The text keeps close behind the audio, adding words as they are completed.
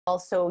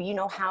So you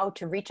know how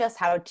to reach us,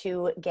 how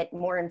to get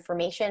more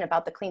information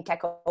about the Cleantech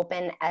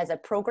Open as a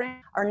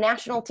program. Our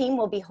national team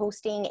will be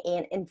hosting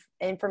an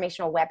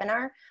informational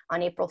webinar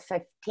on April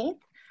 15th.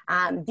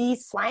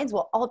 These slides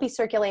will all be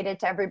circulated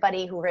to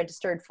everybody who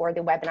registered for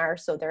the webinar,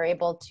 so they're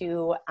able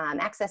to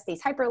access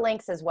these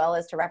hyperlinks as well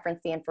as to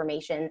reference the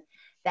information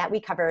that we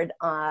covered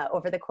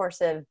over the course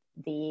of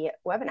the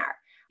webinar.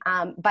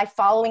 By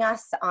following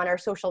us on our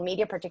social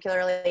media,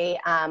 particularly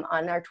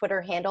on our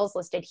Twitter handles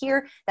listed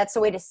here, that's the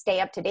way to stay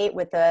up to date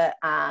with the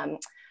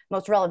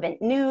most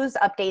relevant news,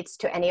 updates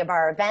to any of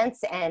our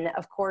events, and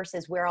of course,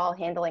 as we're all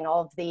handling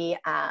all of the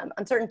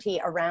uncertainty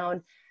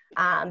around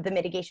the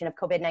mitigation of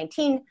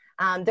COVID-19,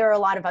 there are a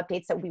lot of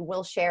updates that we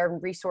will share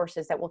and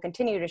resources that we'll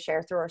continue to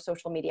share through our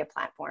social media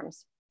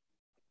platforms.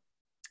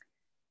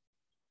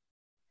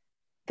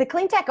 The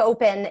Cleantech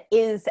Open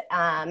is,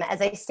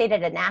 as I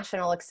stated, a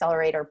national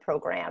accelerator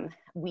program.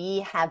 We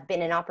have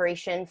been in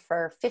operation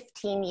for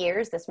 15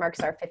 years. This marks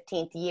our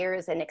 15th year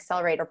as an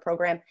accelerator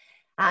program,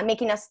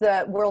 making us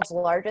the world's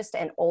largest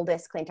and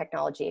oldest clean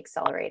technology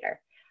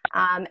accelerator.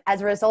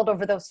 As a result,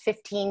 over those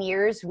 15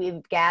 years,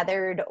 we've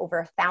gathered over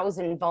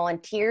 1,000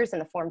 volunteers in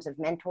the forms of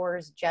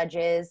mentors,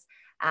 judges,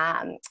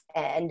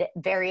 and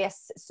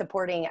various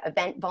supporting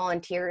event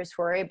volunteers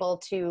who are able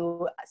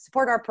to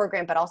support our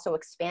program, but also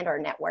expand our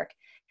network.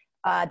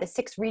 The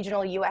 6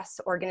 regional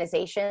U.S.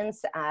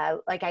 organizations,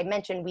 like I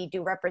mentioned, we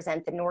do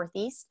represent the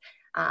Northeast.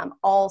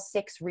 All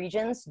 6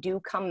 regions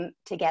do come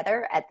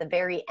together at the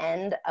very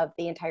end of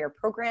the entire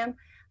program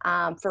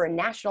for a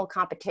national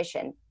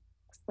competition,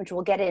 which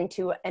we'll get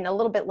into in a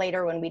little bit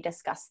later when we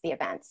discuss the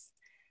events.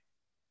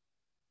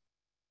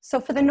 So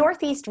for the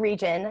Northeast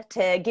region,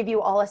 to give you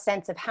all a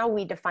sense of how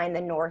we define the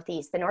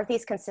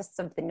Northeast consists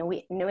of the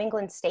New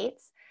England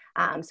states,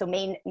 so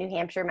Maine, New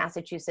Hampshire,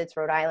 Massachusetts,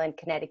 Rhode Island,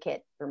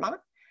 Connecticut,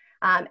 Vermont,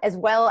 as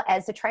well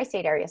as the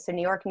tri-state area, so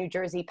New York, New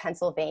Jersey,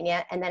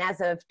 Pennsylvania, and then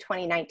as of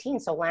 2019,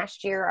 so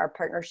last year, our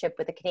partnership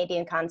with the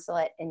Canadian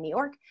Consulate in New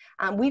York,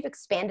 we've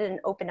expanded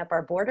and opened up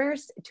our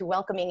borders to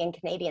welcoming in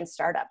Canadian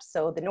startups.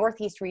 So the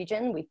Northeast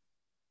region, we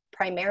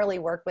primarily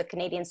work with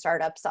Canadian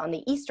startups on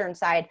the eastern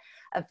side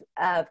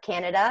of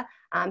Canada.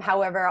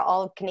 However,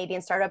 all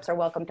Canadian startups are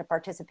welcome to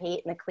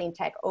participate in the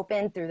Cleantech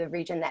Open through the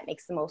region that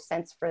makes the most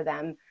sense for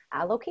them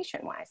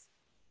location-wise.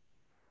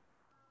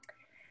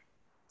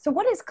 So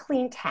what is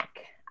clean tech?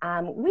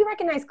 We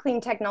recognize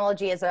clean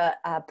technology as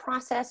a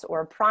process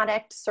or a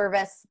product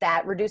service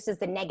that reduces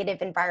the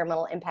negative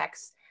environmental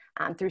impacts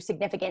through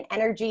significant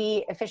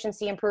energy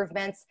efficiency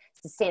improvements,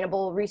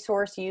 sustainable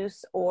resource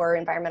use, or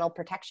environmental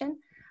protection.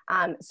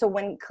 So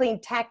when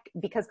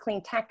because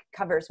clean tech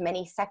covers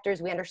many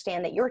sectors, we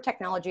understand that your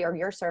technology or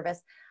your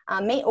service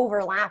may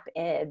overlap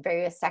in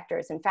various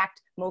sectors. In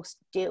fact, most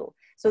do.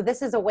 So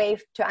this is a way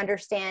to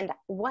understand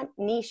what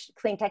niche,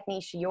 clean tech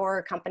niche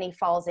your company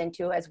falls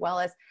into, as well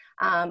as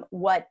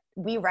what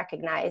we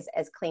recognize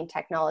as clean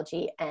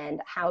technology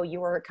and how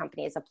your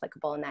company is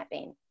applicable in that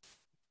vein.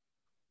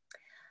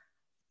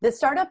 The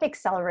Startup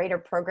Accelerator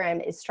program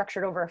is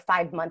structured over a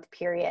 5-month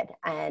period,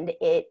 and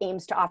it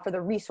aims to offer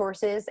the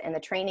resources and the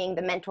training,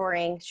 the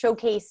mentoring,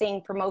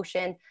 showcasing,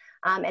 promotion,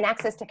 and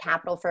access to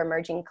capital for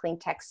emerging clean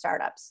tech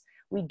startups.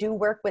 We do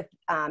work with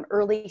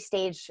early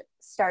stage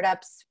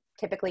startups,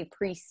 typically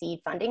pre-seed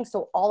funding.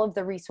 So all of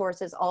the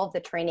resources, all of the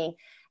training,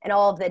 and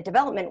all of the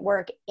development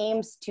work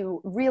aims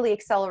to really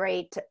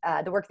accelerate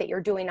the work that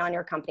you're doing on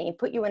your company and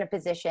put you in a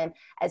position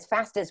as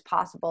fast as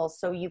possible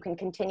so you can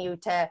continue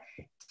to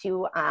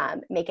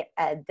make it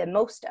the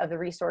most of the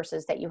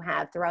resources that you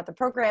have throughout the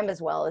program,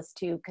 as well as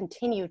to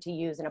continue to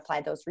use and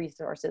apply those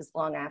resources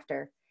long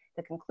after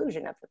the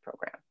conclusion of the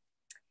program.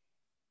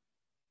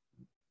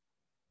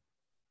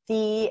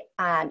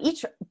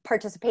 Each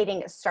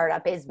participating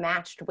startup is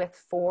matched with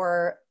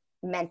 4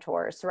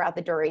 mentors throughout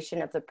the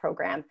duration of the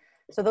program.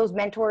 So those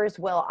mentors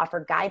will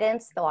offer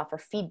guidance, they'll offer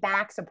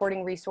feedback,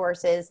 supporting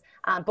resources,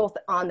 both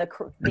on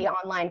the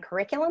online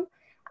curriculum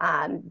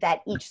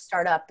that each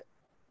startup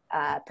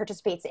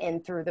participates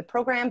in through the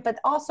program, but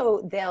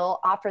also they'll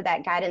offer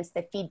that guidance,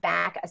 the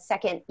feedback, a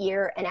second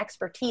ear and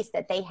expertise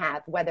that they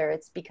have, whether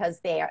it's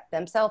because they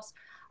themselves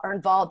are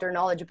involved or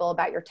knowledgeable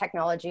about your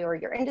technology or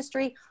your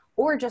industry,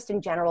 or just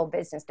in general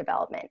business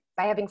development.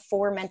 By having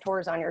 4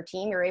 mentors on your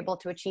team, you're able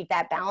to achieve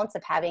that balance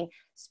of having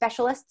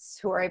specialists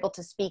who are able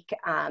to speak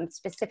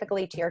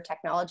specifically to your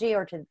technology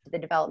or to the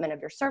development of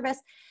your service,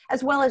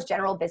 as well as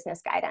general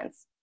business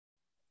guidance.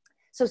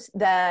 So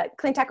the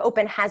Cleantech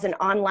Open has an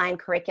online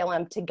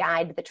curriculum to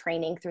guide the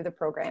training through the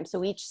program.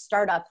 So each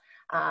startup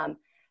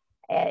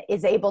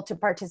is able to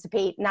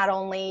participate not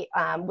only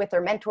with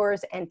their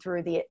mentors and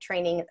through the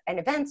training and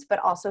events, but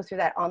also through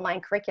that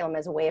online curriculum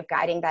as a way of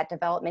guiding that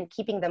development,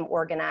 keeping them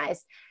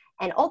organized,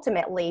 and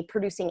ultimately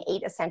producing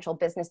 8 essential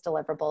business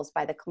deliverables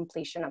by the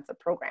completion of the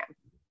program.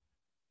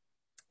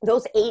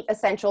 Those 8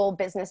 essential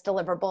business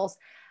deliverables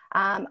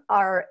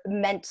are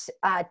meant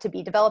to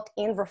be developed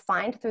and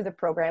refined through the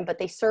program, but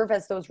they serve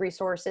as those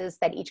resources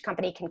that each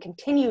company can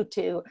continue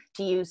to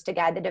use to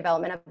guide the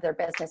development of their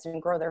business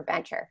and grow their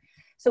venture.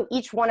 So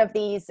each one of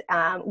these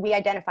we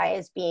identify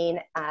as being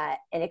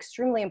an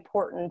extremely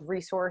important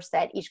resource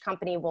that each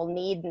company will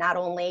need, not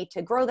only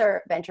to grow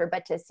their venture,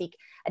 but to seek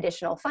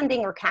additional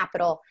funding or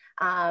capital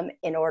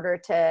in order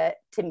to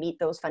meet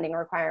those funding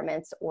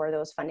requirements or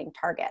those funding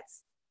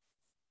targets.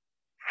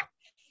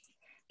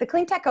 The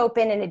Cleantech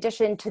Open, in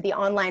addition to the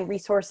online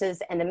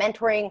resources and the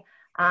mentoring,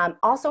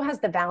 also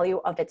has the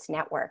value of its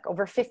network.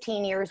 Over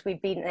 15 years,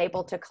 we've been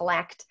able to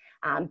collect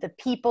the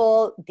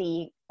people,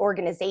 the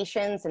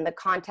organizations, and the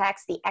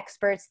contacts, the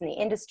experts, and the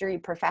industry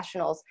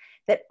professionals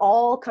that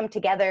all come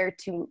together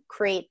to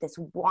create this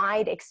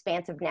wide,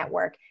 expansive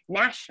network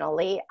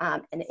nationally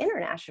and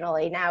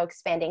internationally, now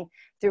expanding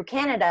through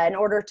Canada, in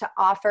order to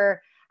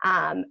offer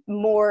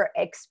more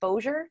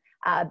exposure,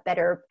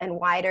 better and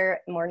wider,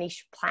 more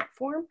niche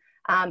platform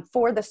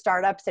for the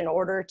startups in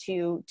order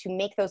to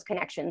make those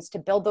connections, to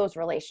build those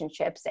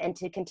relationships, and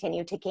to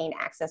continue to gain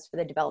access for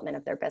the development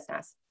of their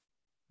business.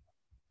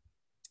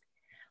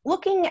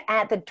 Looking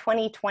at the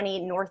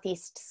 2020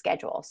 Northeast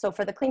schedule. So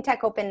for the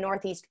Cleantech Open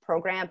Northeast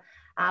program,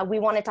 we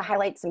wanted to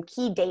highlight some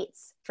key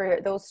dates for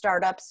those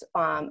startups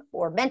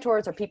or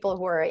mentors or people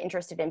who are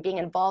interested in being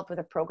involved with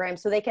a program,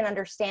 so they can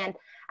understand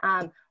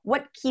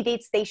what key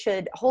dates they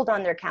should hold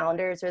on their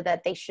calendars or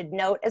that they should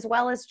note, as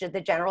well as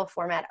the general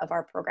format of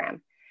our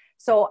program.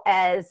 So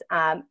as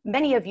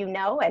many of you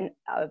know, and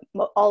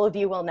all of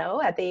you will know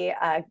at the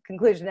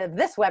conclusion of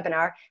this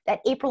webinar,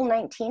 that April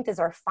 19th is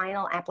our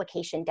final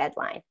application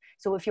deadline.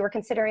 So if you're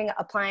considering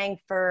applying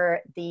for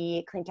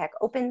the Cleantech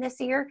Open this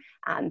year,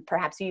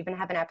 perhaps you even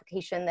have an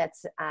application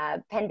that's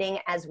pending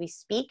as we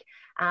speak,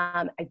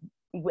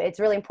 it's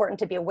really important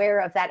to be aware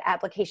of that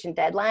application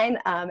deadline.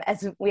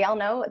 As we all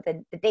know,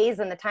 the days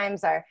and the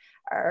times are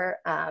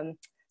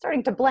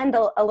starting to blend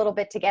a little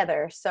bit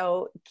together.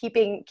 So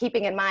keeping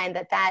in mind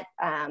that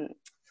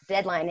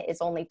deadline is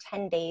only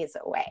 10 days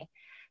away.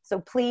 So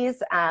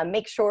please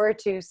make sure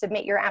to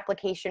submit your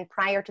application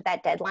prior to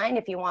that deadline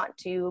if you want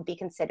to be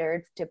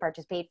considered to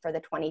participate for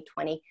the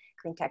 2020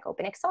 Cleantech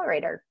Open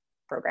Accelerator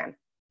program.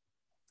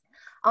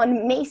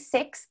 On May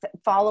 6th,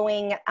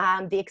 following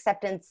the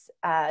acceptance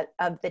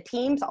of the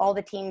teams, all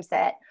the teams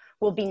that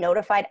will be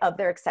notified of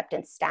their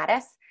acceptance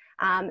status.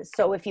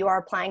 So if you are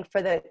applying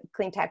for the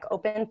Cleantech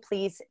Open,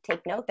 please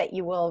take note that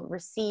you will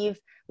receive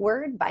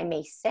word by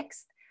May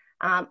 6th.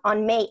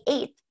 On May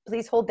 8th,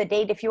 please hold the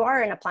date if you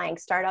are an applying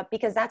startup,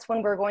 because that's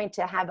when we're going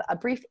to have a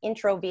brief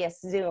intro via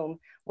Zoom,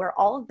 where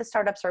all of the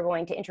startups are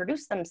going to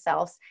introduce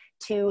themselves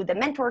to the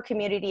mentor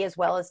community as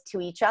well as to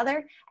each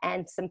other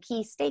and some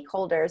key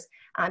stakeholders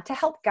to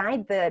help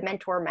guide the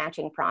mentor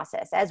matching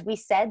process. As we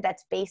said,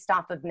 that's based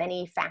off of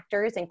many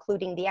factors,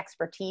 including the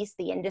expertise,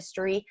 the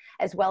industry,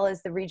 as well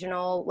as the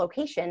regional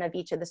location of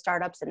each of the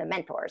startups and the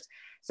mentors.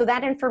 So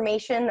that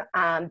information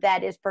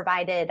that is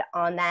provided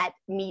on that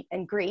meet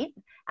and greet,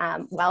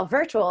 while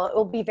virtual, it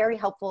will be very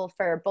helpful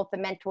for both the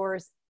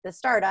mentors, the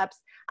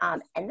startups,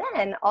 and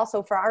then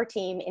also for our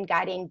team in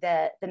guiding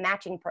the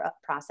matching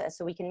process,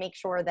 so we can make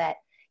sure that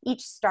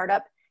each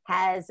startup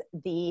has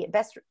the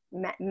best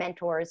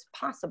mentors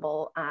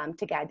possible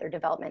to guide their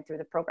development through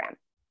the program.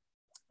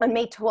 On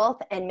May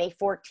 12th and May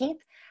 14th,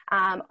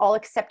 all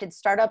accepted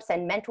startups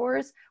and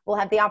mentors will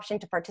have the option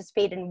to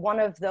participate in one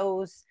of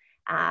those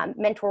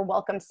mentor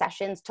welcome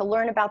sessions to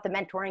learn about the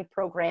mentoring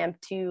program,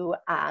 to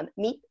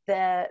meet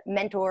the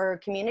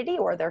mentor community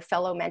or their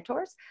fellow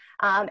mentors,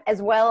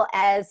 as well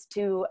as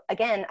to,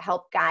 again,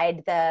 help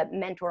guide the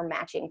mentor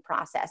matching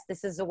process.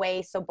 This is a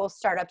way so both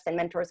startups and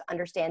mentors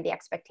understand the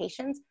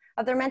expectations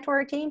of their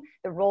mentor team,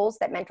 the roles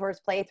that mentors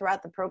play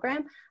throughout the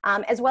program,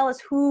 as well as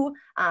who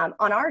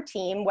on our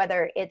team,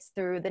 whether it's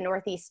through the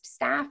Northeast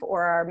staff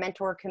or our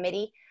mentor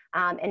committee,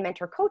 and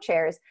mentor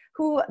co-chairs,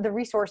 who the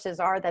resources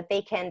are that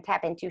they can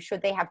tap into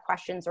should they have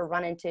questions or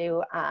run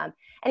into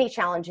any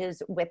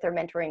challenges with their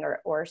mentoring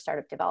or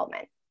startup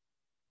development.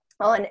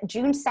 On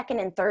June 2nd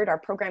and 3rd, our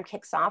program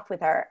kicks off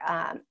with our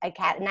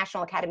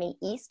National Academy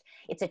East.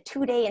 It's a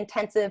 2-day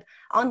intensive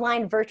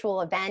online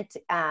virtual event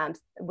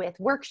with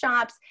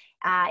workshops,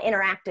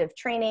 interactive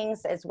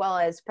trainings, as well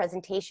as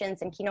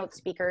presentations and keynote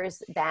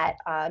speakers that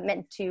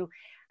meant to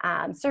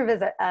serve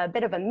as a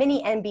bit of a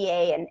mini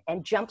MBA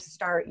and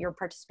jumpstart your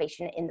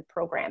participation in the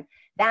program.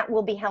 That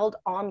will be held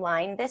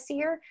online this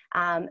year.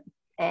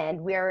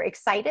 And we're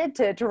excited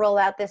to roll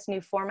out this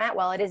new format.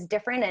 While it is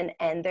different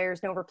and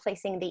there's no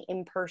replacing the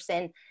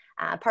in-person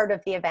part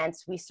of the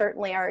events, we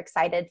certainly are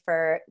excited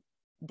for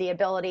the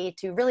ability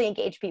to really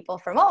engage people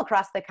from all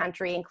across the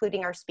country,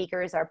 including our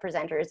speakers, our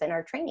presenters, and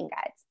our training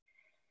guides.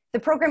 The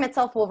program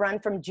itself will run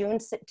from June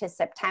to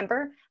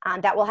September.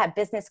 That will have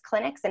business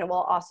clinics, and it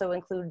will also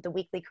include the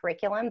weekly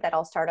curriculum that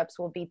all startups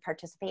will be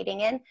participating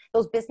in.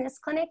 Those business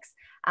clinics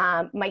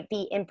might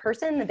be in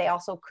person. They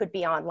also could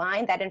be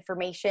online. That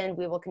information,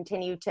 we will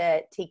continue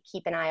to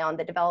keep an eye on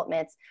the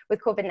developments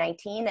with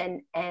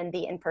COVID-19 and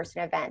the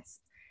in-person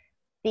events.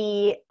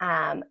 The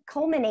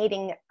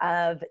culminating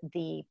of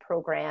the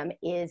program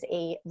is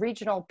a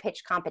regional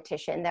pitch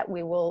competition that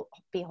we will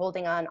be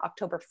holding on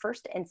October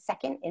 1st and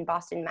 2nd in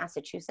Boston,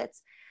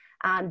 Massachusetts.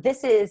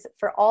 This is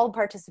for all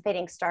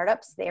participating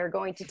startups. They are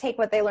going to take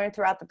what they learned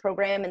throughout the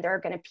program and they're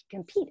going to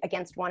compete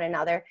against one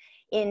another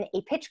in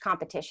a pitch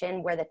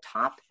competition where the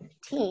top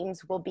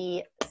teams will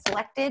be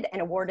selected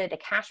and awarded a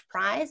cash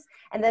prize.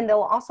 And then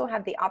they'll also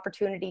have the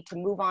opportunity to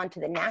move on to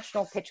the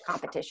national pitch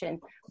competition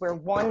where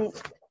one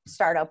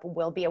startup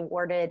will be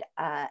awarded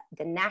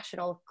the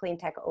National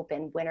Cleantech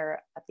Open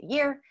Winner of the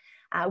Year.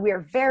 We are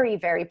very,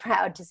 very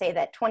proud to say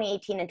that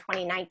 2018 and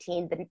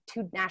 2019, the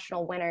two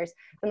national winners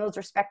from those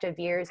respective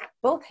years,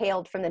 both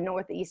hailed from the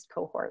Northeast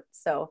cohort.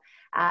 So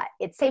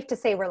it's safe to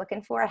say we're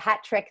looking for a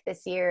hat trick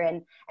this year,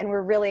 and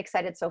we're really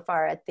excited so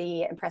far at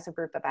the impressive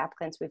group of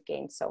applicants we've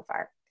gained so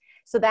far.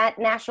 So that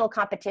national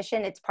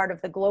competition, it's part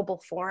of the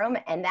Global Forum,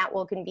 and that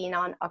will convene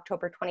on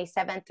October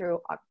 27th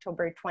through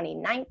October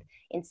 29th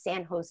in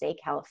San Jose,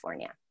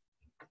 California.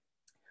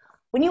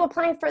 When you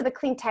apply for the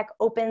Cleantech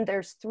Open,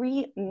 there's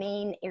three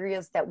main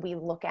areas that we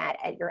look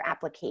at your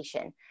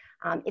application.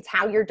 It's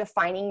how you're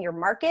defining your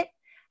market,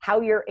 how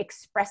you're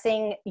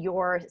expressing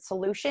your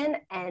solution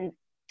and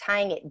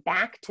tying it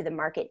back to the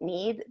market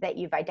need that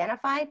you've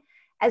identified,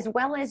 as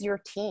well as your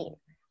team.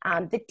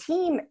 The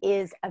team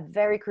is a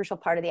very crucial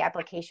part of the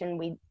application.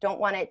 We don't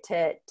want it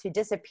to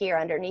disappear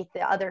underneath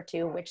the other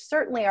two, which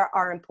certainly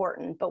are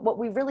important. But what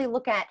we really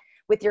look at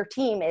with your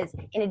team is,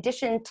 in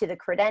addition to the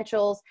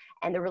credentials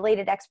and the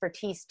related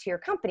expertise to your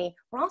company,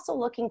 we're also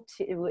looking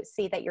to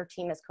see that your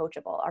team is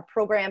coachable. Our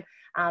program,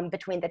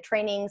 between the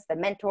trainings, the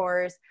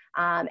mentors,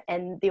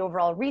 and the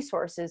overall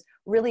resources,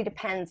 really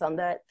depends on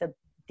the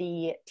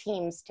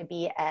teams to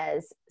be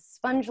as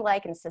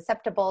sponge-like and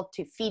susceptible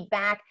to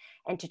feedback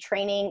and to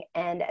training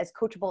and as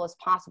coachable as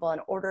possible in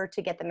order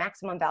to get the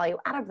maximum value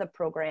out of the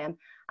program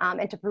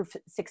and to prove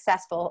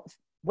successful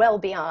well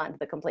beyond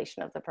the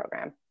completion of the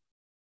program.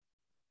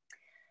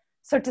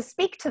 So to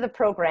speak to the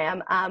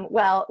program,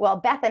 while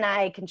Beth and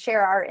I can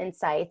share our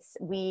insights,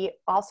 we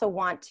also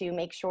want to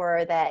make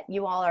sure that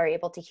you all are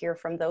able to hear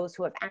from those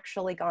who have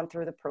actually gone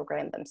through the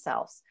program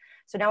themselves.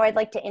 So now I'd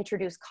like to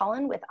introduce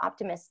Colin with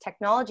Optimus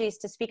Technologies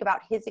to speak about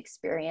his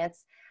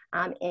experience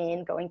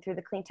in going through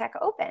the Cleantech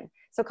Open.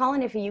 So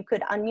Colin, if you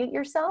could unmute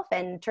yourself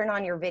and turn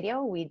on your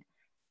video, we'd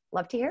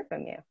love to hear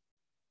from you.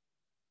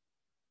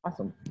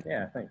 Awesome.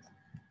 Yeah, thanks.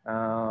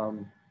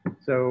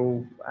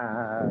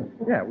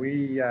 Yeah,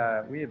 we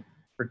have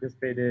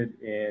participated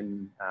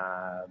in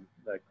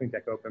the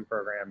Cleantech Open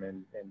program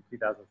in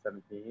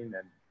 2017,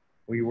 and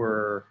we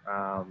were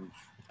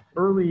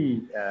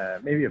early.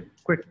 Maybe a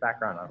quick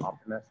background on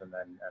Optimus, and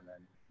then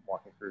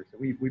walking through. So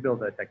we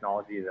build a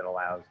technology that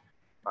allows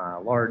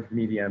large,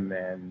 medium,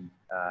 and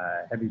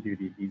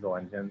heavy-duty diesel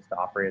engines to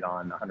operate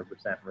on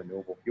 100%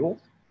 renewable fuels.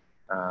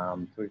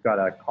 So we've got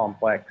a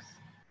complex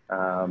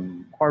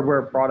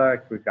hardware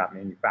product. We've got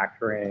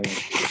manufacturing.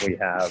 We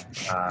have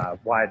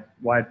wide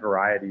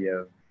variety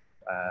of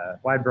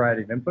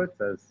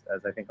inputs,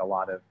 as I think a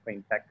lot of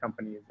clean tech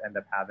companies end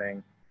up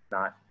having.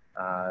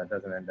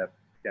 Doesn't end up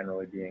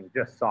generally being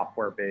just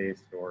software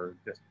based or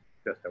just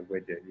a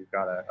widget. You've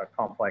got a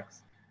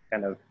complex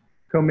kind of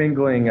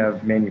commingling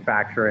of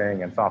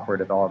manufacturing and software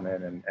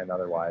development and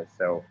otherwise.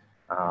 So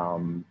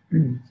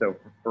so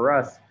for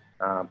us,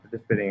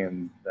 participating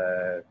in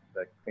the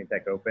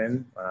Cleantech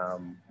Open,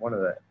 one of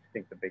the, I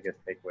think, the biggest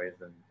takeaways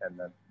and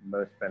the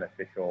most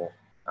beneficial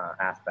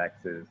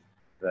aspects is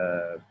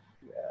the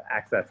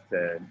access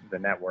to the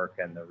network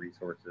and the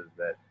resources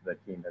that the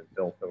team has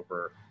built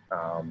over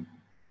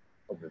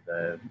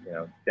the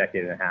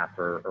decade and a half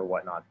or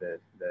whatnot that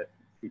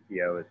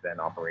CTO has been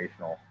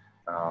operational.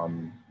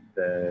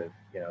 The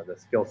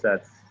skill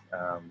sets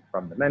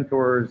from the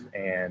mentors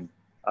and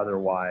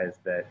otherwise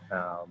that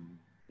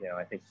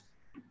I think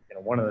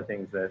one of the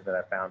things that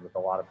I found with a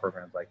lot of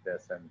programs like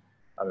this and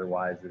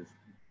otherwise is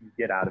you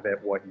get out of it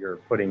what you're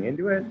putting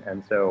into it.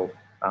 And so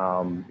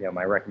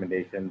my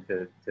recommendation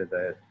to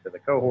the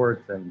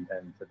cohorts and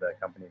to the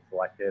companies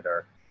selected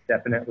are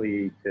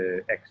definitely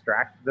to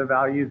extract the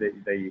value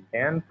that you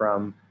can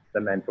from the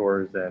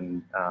mentors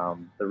and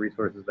the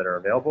resources that are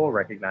available,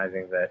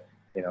 recognizing that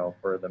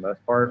for the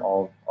most part,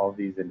 all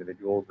these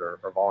individuals are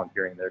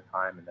volunteering their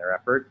time and their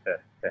effort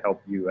to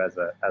help you as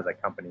a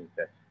company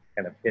to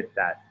kind of hit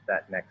that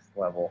next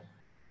level.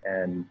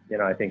 And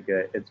I think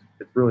it's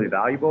really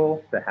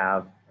valuable to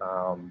have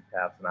some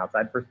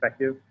outside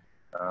perspective.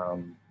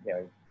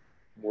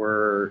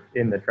 We're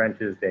in the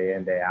trenches day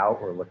in, day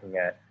out. We're looking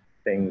at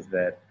things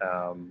that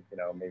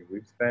maybe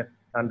we've spent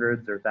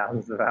hundreds or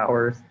thousands of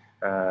hours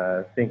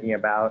thinking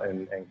about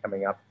and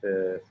coming up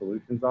to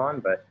solutions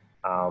on, but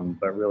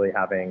really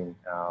having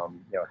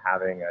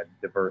having a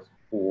diverse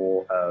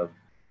pool of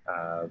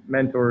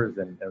mentors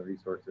and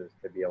resources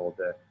to be able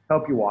to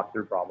help you walk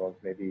through problems,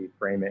 maybe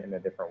frame it in a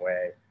different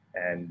way,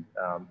 and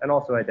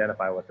also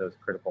identify what those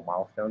critical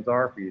milestones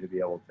are for you to be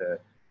able to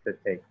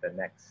take the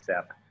next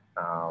step,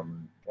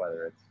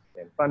 whether it's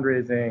in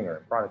fundraising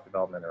or product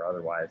development or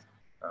otherwise.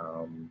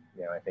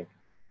 I think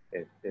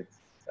it's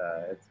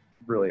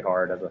really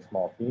hard as a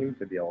small team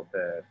to be able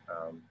to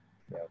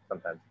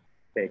sometimes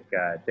take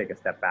a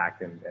step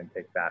back and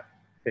take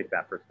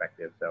that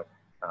perspective. So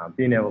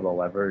being able to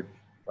leverage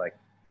like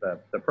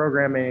the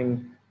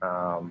programming,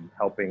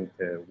 helping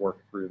to work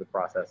through the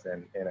process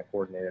in a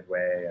coordinated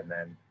way, and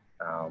then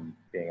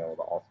being able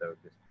to also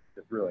just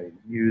really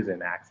use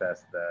and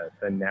access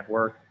the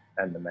network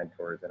and the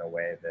mentors in a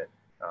way that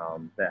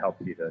that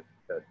helps you to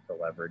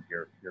leverage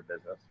your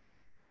business.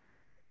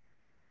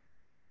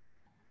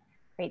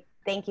 Great.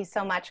 Thank you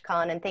so much,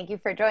 Colin, and thank you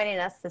for joining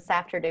us this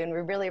afternoon. We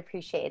really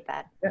appreciate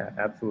that. Yeah,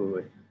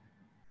 absolutely.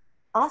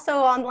 Also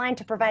online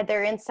to provide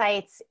their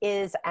insights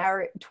is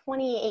our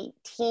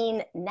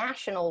 2018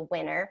 national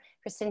winner,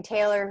 Kristen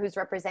Taylor, who's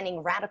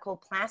representing Radical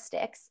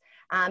Plastics,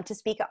 to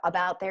speak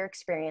about their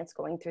experience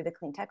going through the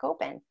Cleantech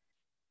Open.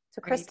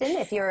 So Kristen,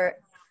 if you're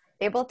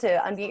able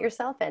to unmute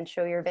yourself and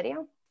show your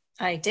video.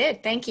 I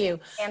did, thank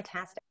you.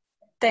 Fantastic.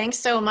 Thanks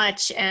so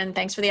much, and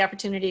thanks for the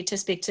opportunity to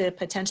speak to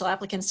potential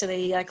applicants to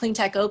the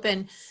Cleantech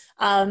Open.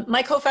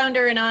 My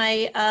co-founder and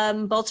I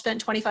both spent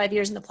 25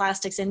 years in the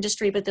plastics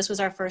industry, but this was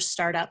our first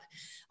startup.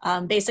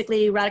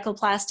 Basically, Radical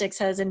Plastics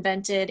has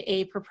invented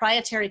a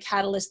proprietary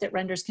catalyst that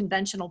renders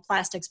conventional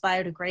plastics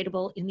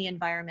biodegradable in the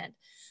environment.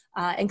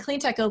 And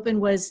Cleantech Open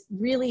was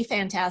really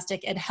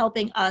fantastic at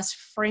helping us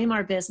frame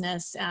our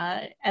business,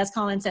 as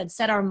Colin said,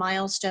 set our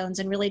milestones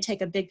and really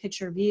take a big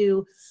picture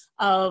view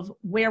of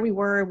where we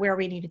were, where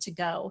we needed to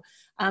go.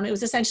 It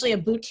was essentially a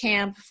boot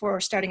camp for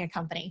starting a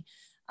company.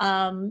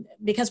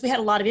 Because we had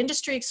a lot of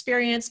industry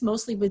experience,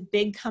 mostly with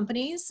big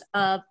companies,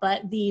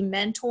 but the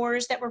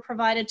mentors that were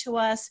provided to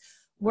us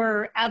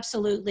were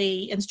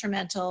absolutely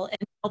instrumental in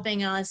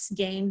helping us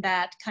gain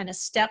that kind of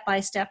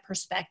step-by-step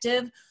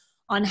perspective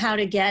on how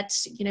to get,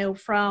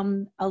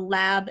 from a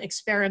lab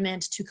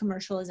experiment to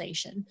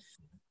commercialization.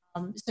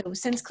 So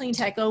since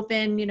Cleantech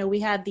Open, we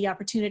had the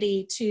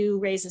opportunity to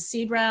raise a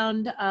seed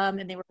round,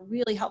 and they were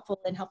really helpful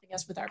in helping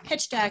us with our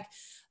pitch deck,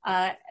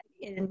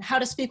 in how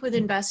to speak with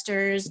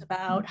investors,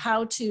 about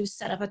how to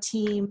set up a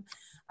team.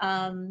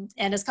 And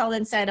as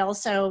Colin said,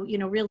 also,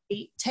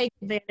 really take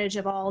advantage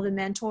of all the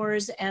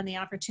mentors and the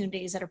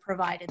opportunities that are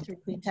provided through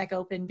Cleantech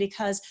Open,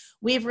 because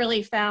we've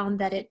really found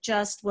that it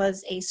just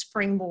was a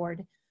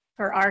springboard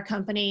for our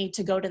company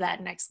to go to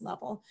that next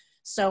level.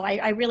 So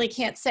I really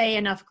can't say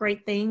enough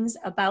great things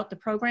about the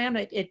program.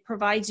 It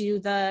provides you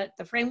the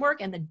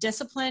framework and the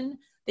discipline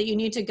that you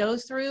need to go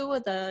through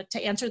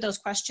to answer those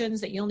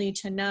questions that you'll need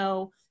to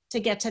know to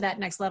get to that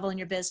next level in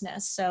your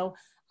business. So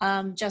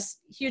just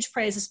huge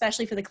praise,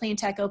 especially for the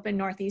Cleantech Open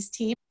Northeast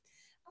team.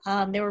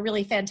 They were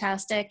really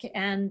fantastic,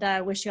 and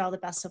I wish you all the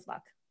best of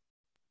luck.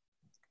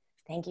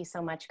 Thank you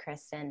so much,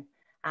 Kristen.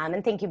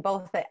 And thank you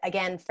both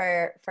again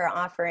for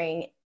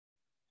offering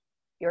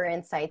your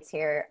insights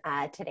here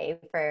today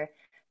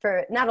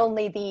for not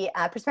only the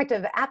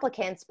prospective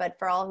applicants, but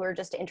for all who are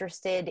just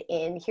interested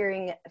in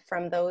hearing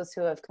from those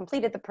who have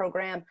completed the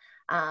program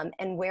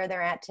and where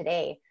they're at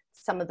today,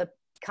 some of the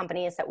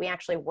companies that we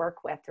actually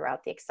work with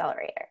throughout the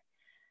accelerator.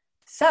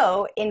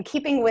 So in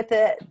keeping with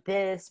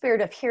the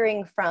spirit of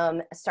hearing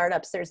from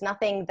startups, there's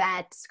nothing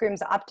that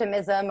screams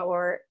optimism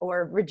or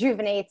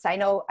rejuvenates. I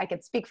know I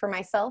could speak for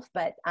myself,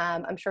 but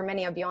I'm sure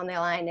many of you on the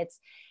line,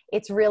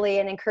 it's really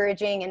an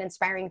encouraging and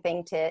inspiring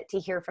thing to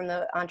hear from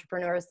the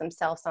entrepreneurs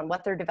themselves on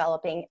what they're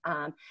developing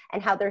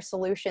and how their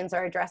solutions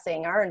are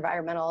addressing our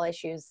environmental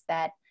issues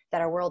that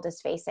our world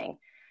is facing.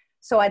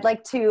 So I'd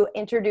like to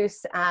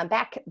introduce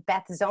back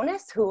Beth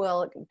Zonas, who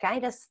will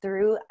guide us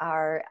through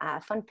our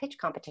fun pitch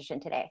competition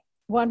today.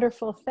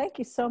 Wonderful. Thank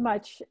you so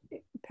much,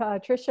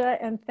 Patricia.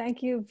 And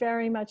thank you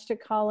very much to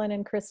Colin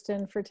and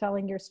Kristen for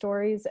telling your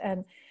stories.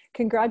 And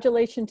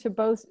congratulations to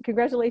both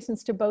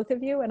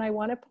of you. And I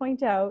want to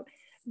point out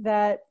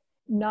that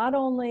not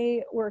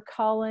only were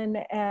Colin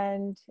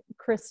and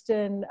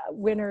Kristen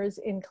winners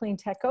in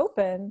Cleantech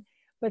Open,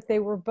 but they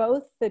were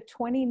both the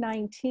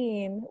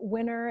 2019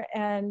 winner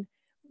and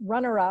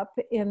runner-up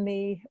in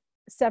the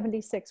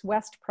 76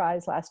 West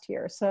Prize last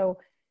year. So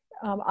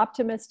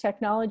Optimus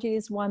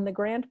Technologies won the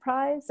grand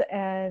prize,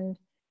 and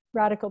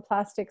Radical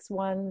Plastics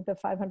won the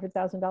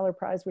 $500,000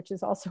 prize, which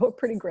is also a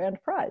pretty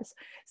grand prize.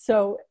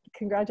 So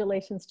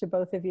congratulations to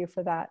both of you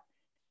for that.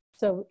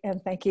 So,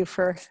 and thank you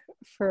for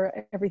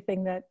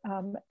everything that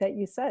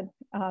you said,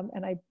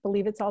 and I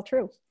believe it's all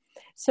true.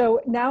 So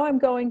now I'm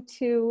going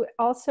to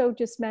also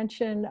just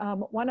mention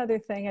one other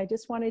thing. I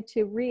just wanted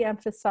to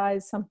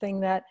re-emphasize something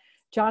that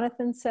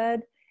Jonathan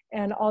said,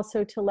 and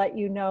also to let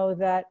you know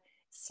that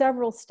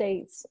several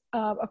states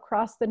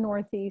across the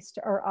Northeast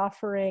are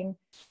offering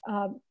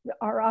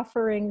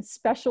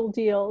special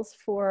deals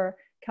for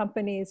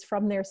companies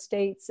from their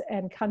states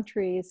and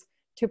countries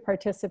to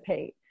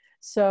participate.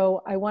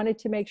 So I wanted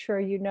to make sure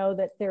you know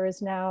that there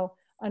is now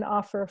an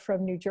offer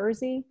from New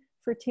Jersey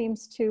for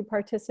teams to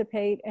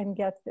participate and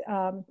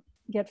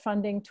get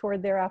funding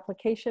toward their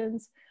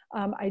applications.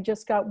 I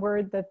just got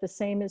word that the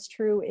same is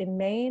true in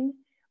Maine.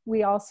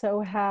 We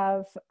also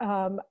have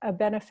a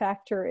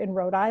benefactor in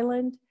Rhode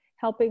Island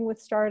helping with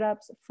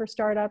startups,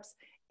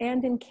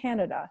 and in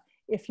Canada.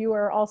 If you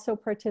are also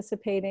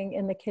participating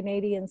in the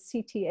Canadian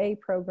CTA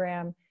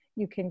program,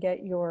 you can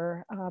get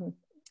your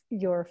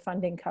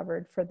funding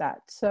covered for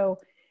that. So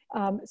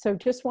So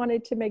just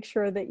wanted to make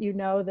sure that you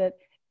know that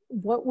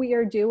what we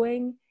are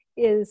doing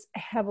is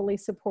heavily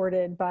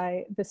supported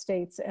by the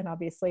states and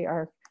obviously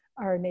our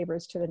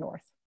neighbors to the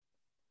north.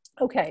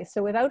 Okay,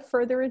 so without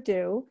further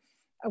ado,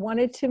 I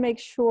wanted to make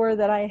sure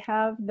that I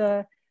have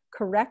the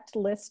correct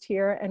list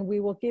here, and we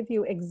will give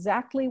you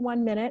exactly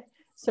 1 minute.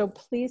 So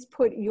please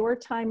put your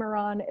timer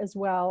on as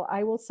well.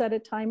 I will set a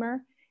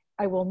timer.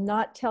 I will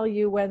not tell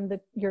you when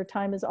your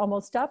time is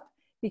almost up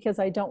because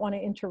I don't want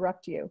to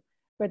interrupt you.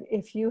 But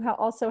if you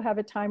also have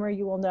a timer,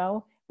 you will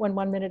know when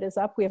 1 minute is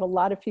up. We have a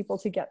lot of people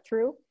to get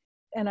through,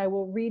 and I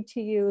will read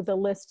to you the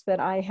list that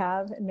I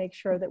have and make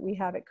sure that we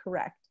have it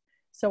correct.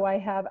 So I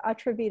have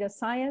Atravita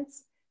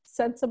Science,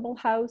 Sensible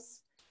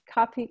House,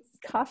 Coffee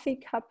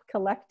Cup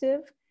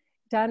Collective,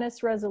 Dana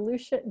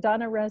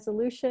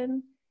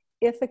Resolution,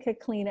 Ithaca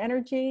Clean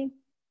Energy,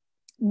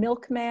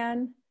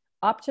 Milkman,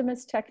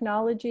 Optimus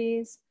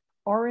Technologies,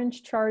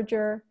 Orange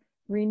Charger,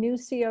 Renew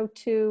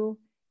CO2,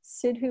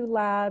 Sidhu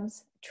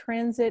Labs,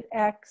 Transit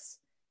X.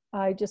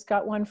 I just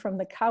got one from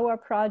the Kawa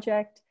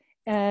project,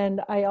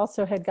 and I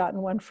also had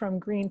gotten one from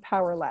Green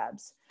Power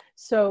Labs.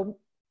 So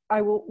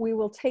we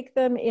will take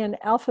them in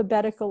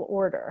alphabetical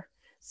order.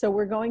 So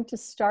we're going to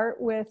start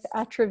with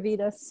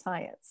Atravita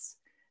Science.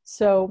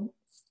 So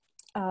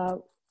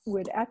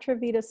would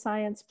Atravita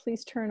Science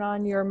please turn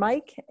on your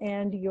mic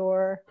and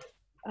your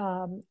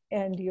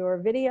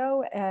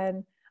video,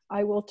 and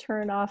I will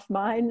turn off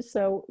mine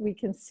so we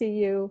can see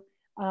you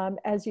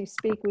as you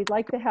speak. We'd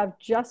like to have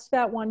just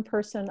that one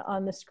person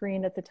on the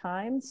screen at the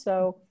time.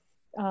 So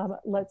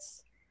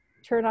let's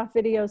turn off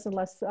videos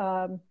unless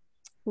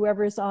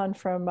whoever's on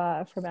from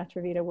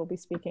Atravita will be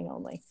speaking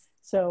only.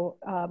 So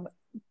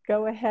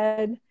go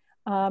ahead,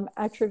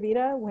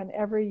 Atravita,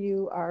 whenever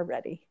you are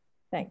ready.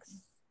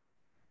 Thanks.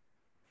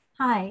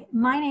 Hi,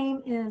 my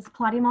name is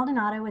Claudia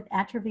Maldonado with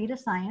Atravita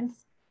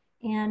Science,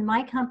 and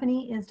my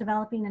company is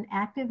developing an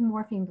active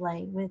morphing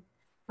blade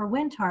for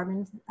wind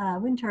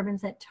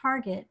turbines that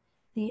target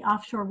the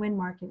offshore wind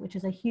market, which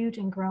is a huge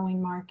and growing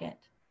market.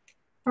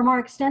 From our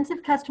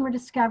extensive customer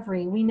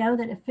discovery, we know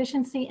that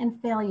efficiency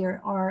and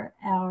failure are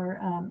our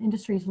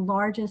industry's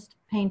largest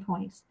pain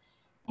points.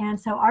 And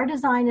so our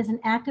design is an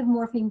active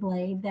morphing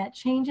blade that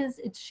changes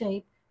its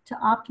shape to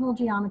optimal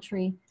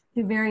geometry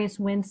through various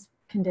wind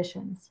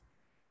conditions.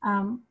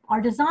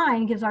 Our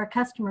design gives our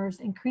customers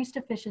increased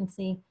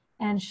efficiency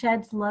and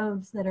sheds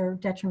loads that are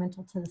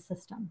detrimental to the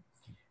system.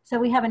 So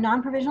we have a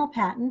non-provisional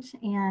patent,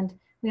 and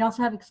we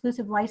also have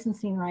exclusive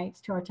licensing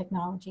rights to our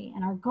technology.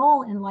 And our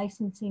goal in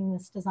licensing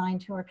this design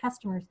to our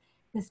customers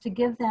is to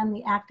give them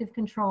the active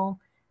control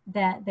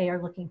that they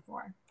are looking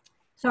for.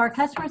 So our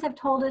customers have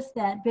told us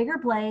that bigger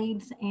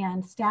blades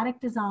and static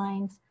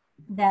designs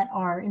that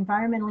are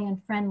environmentally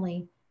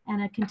unfriendly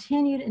and a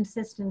continued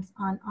insistence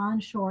on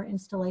onshore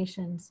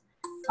installations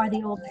are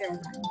the old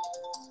paradigm.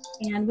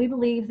 And we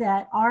believe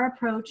that our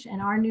approach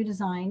and our new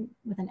design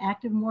with an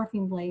active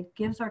morphing blade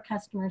gives our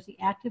customers the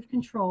active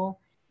control,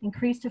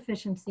 increased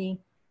efficiency,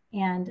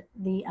 and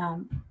the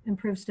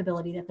improved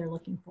stability that they're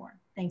looking for.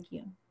 Thank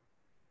you.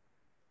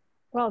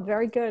 Well,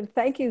 very good.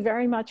 Thank you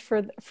very much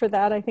for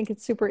that. I think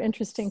it's super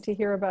interesting to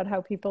hear about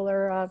how people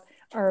are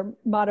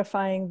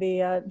modifying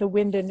the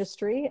wind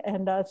industry.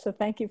 And so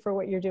thank you for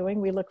what you're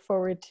doing. We look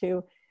forward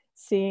to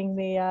seeing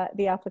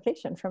the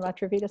application from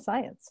Atravita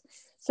Science.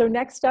 So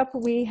next up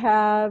we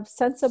have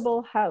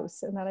Sensible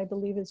House, and that I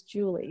believe is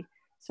Julie.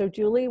 So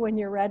Julie, when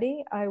you're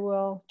ready, I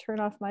will turn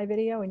off my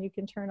video and you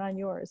can turn on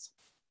yours.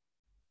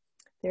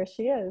 There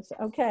she is.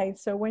 Okay,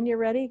 so when you're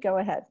ready, go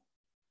ahead.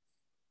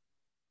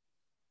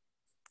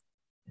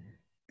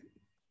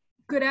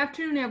 Good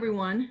afternoon,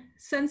 everyone.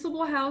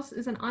 Sensible House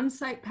is an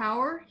on-site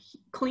power,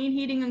 clean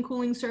heating and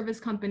cooling service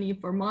company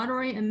for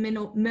moderate and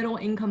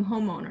middle-income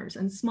homeowners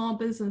and small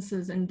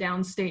businesses in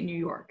downstate New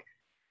York.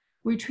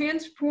 We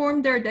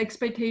transformed their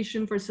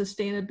expectation for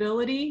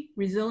sustainability,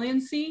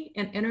 resiliency,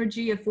 and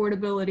energy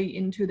affordability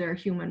into their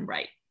human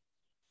right.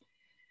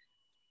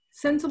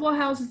 Sensible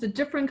House is a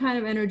different kind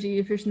of energy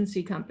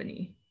efficiency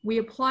company. We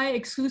apply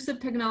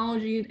exclusive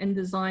technology and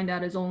design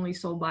that is only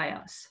sold by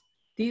us.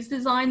 These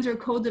designs are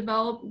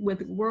co-developed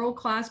with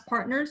world-class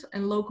partners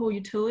and local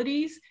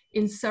utilities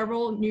in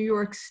several New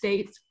York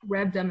State's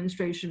REV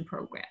demonstration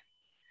program.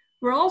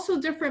 We're also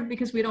different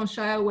because we don't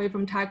shy away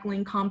from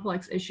tackling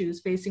complex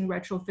issues facing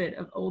retrofit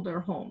of older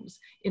homes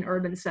in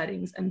urban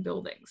settings and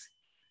buildings.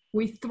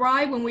 We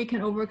thrive when we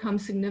can overcome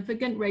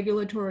significant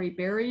regulatory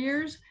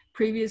barriers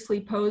previously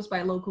posed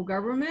by local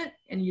government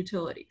and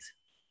utilities.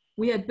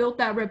 We have built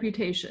that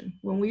reputation.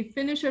 When we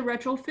finish a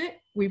retrofit,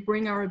 we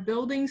bring our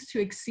buildings to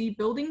exceed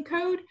building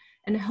code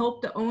and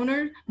help the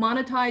owner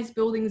monetize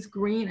buildings'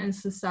 green and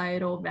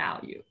societal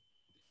value.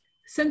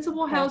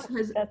 Sensible House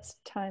has— That's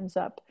time's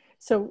up.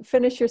 So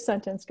finish your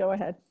sentence, go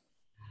ahead.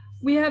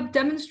 We have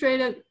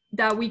demonstrated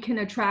that we can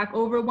attract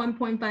over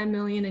 1.5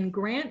 million in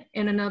grant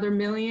and another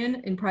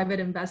million in private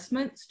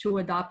investments to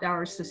adopt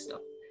our system.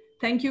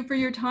 Thank you for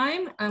your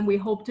time, and we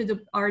hope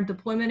our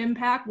deployment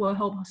impact will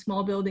help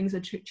small buildings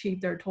achieve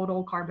their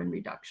total carbon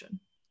reduction.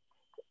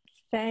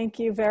 Thank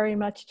you very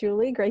much,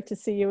 Julie. Great to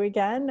see you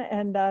again.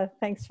 And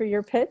thanks for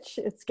your pitch.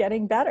 It's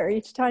getting better.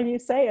 Each time you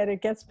say it,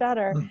 it gets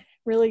better.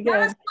 Really good.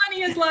 Not as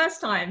funny as last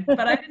time,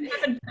 but I didn't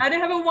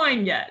have a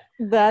wine yet.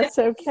 That's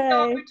okay.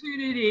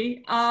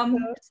 Opportunity.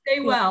 Stay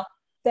well.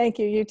 Thank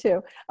you. You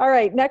too. All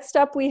right. Next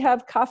up, we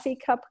have Coffee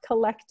Cup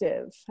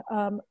Collective.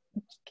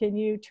 Can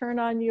you turn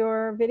on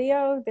your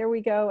video? There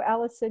we go.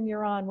 Allison,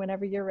 you're on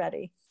whenever you're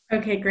ready.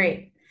 Okay,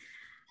 great.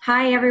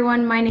 Hi,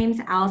 everyone. My name's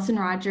Allison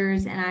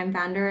Rogers, and I'm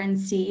founder and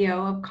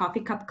CEO of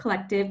Coffee Cup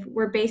Collective.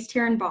 We're based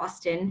here in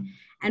Boston,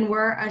 and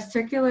we're a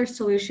circular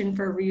solution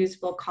for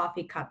reusable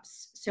coffee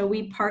cups. So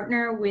we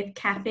partner with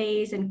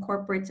cafes and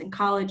corporates and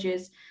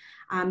colleges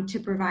to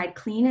provide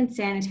clean and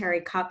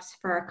sanitary cups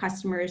for our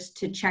customers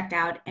to check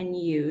out and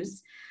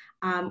use.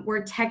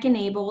 We're tech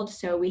enabled,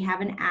 so we have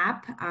an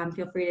app.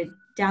 Feel free to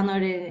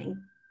download it and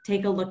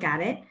take a look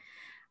at it.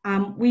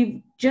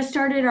 We've just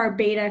started our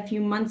beta a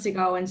few months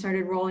ago and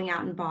started rolling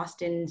out in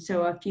Boston.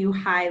 So a few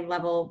high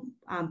level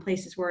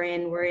places we're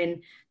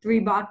in 3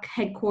 Buck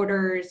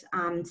headquarters,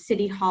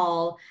 City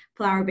Hall,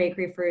 Flower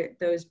Bakery for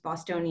those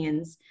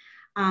Bostonians.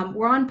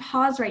 We're on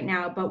pause right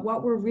now, but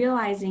what we're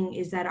realizing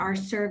is that our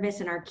service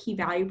and our key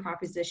value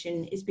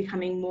proposition is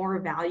becoming more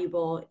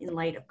valuable in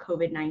light of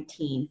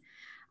COVID-19.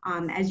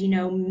 As you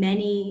know,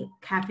 many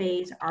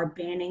cafes are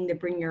banning the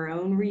bring your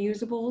own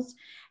reusables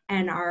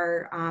and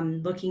are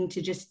looking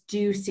to just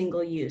do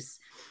single use.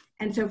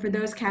 And so for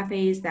those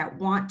cafes that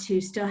want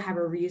to still have a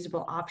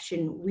reusable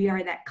option, we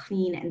are that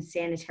clean and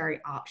sanitary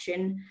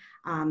option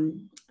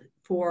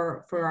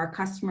for our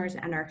customers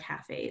and our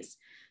cafes.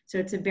 So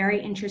it's a very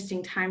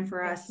interesting time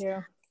for us. Thank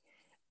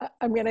you.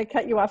 I'm going to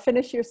cut you off.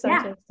 Finish your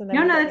sentence. Yeah. And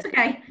then No, that's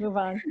okay. Move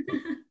on.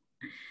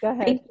 Go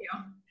ahead. Thank you.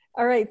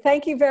 All right.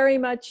 Thank you very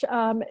much.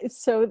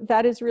 So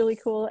that is really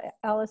cool,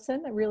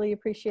 Allison. I really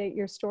appreciate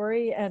your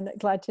story and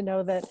glad to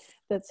know that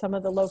some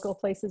of the local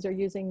places are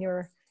using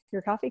your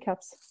coffee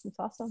cups. It's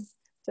awesome.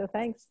 So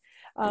thanks.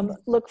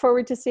 Look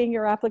forward to seeing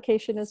your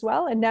application as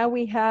well. And now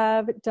we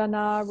have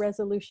Dana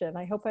Resolution.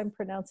 I hope I'm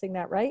pronouncing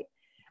that right.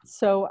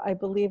 So I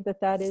believe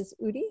that is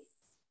Udi.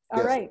 All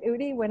Yes. right,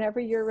 Udi,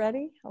 whenever you're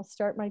ready, I'll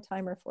start my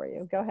timer for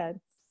you. Go ahead.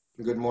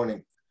 Good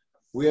morning.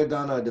 We at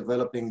Dana are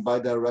developing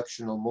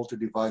bidirectional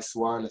multi-device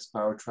wireless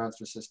power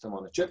transfer system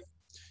on a chip.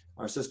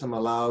 Our system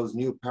allows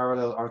new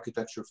parallel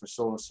architecture for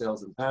solar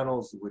cells and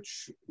panels,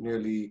 which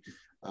nearly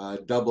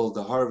double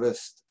the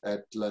harvest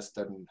at less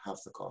than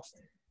half the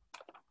cost.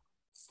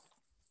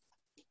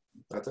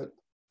 That's it.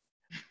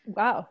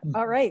 Wow.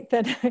 All right.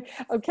 Then,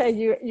 okay,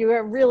 you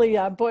have really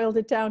boiled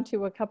it down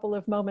to a couple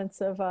of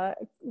moments of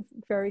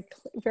very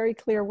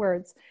clear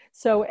words.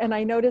 So, and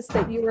I noticed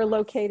that you were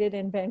located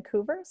in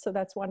Vancouver, so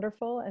that's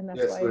wonderful, and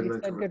that's why you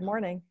said good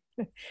morning,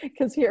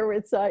 because here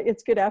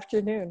it's good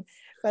afternoon.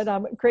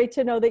 But great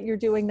to know that you're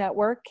doing that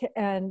work,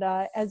 and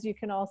as you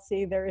can all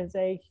see, there is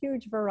a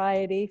huge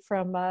variety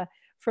from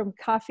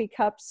coffee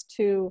cups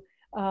to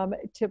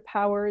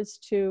powers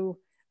to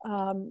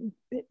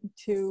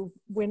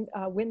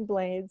wind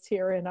blades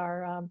here in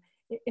our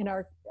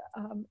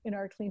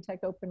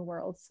Cleantech Open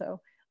world.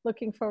 So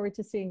looking forward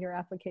to seeing your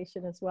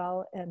application as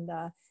well. And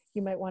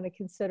you might want to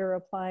consider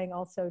applying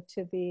also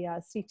to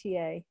the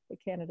CTA, the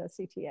Canada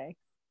CTA,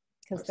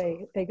 because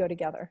they go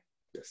together.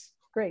 Yes.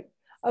 Great.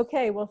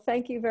 Okay. Well,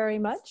 thank you very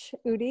much,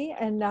 Udi.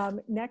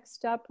 And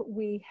next up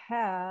we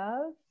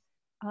have,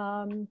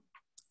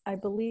 I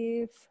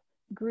believe,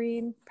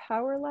 Green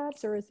Power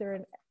Labs, or is there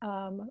an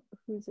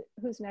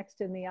who's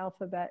next in the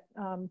alphabet?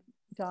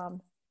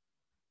 Dom,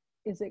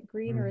 is it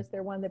Green or is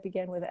there one that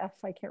began with F?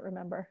 I can't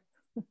remember.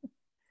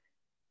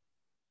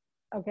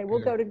 Okay, we'll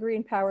go to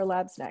Green Power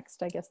Labs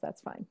next. I guess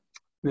that's fine.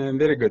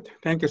 Very good.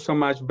 Thank you so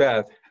much,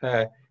 Beth.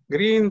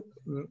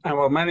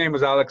 Well, my name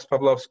is Alex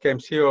Pavlovsky. I'm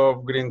CEO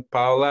of Green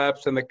Power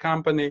Labs, and the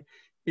company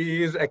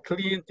is a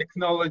clean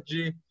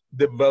technology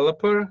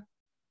developer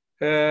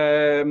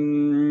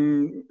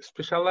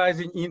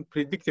specializing in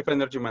predictive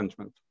energy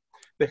management.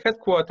 The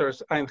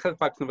headquarters are in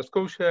Halifax, Nova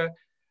Scotia.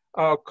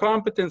 Our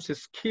competencies,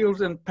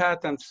 skills, and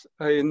patents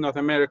in North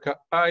America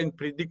are in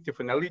predictive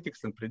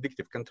analytics and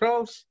predictive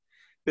controls.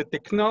 The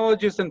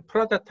technologies and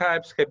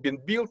prototypes have been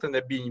built and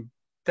are being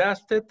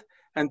tested,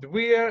 and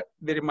we're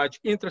very much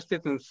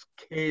interested in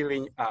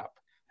scaling up.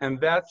 And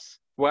that's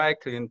why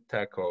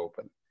Cleantech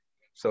Open.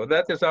 So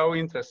that is our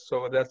interest,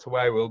 so that's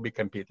why we'll be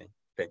competing.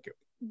 Thank you.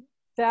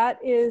 That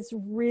is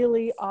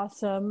really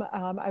awesome.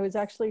 I was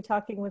actually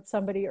talking with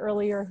somebody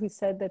earlier who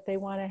said that they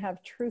want to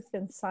have truth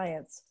in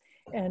science,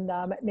 and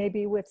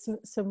maybe with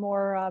some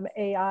more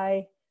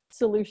AI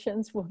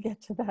solutions, we'll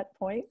get to that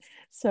point.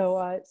 So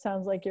it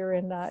sounds like you're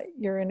in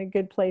a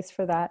good place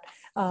for that.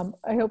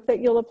 I hope that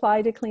you'll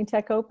apply to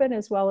Cleantech Open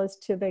as well as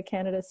to the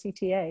Canada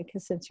CTA,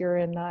 because since you're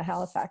in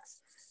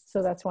Halifax,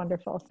 so that's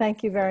wonderful.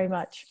 Thank you very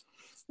much.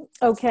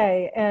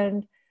 Okay,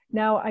 and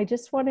now I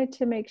just wanted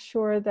to make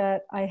sure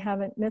that I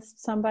haven't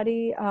missed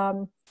somebody.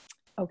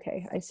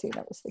 Okay, I see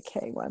that was the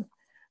K one.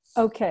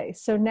 Okay,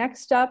 so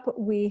next up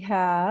we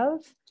have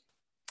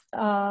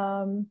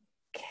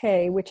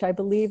K, which I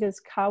believe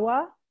is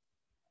Kawa.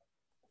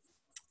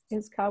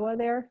 Is Kawa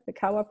there? The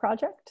Kawa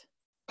project?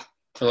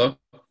 Hello?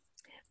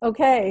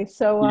 Okay,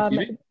 so Can you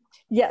hear me?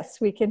 yes,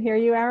 we can hear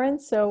you, Aaron.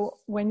 So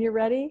when you're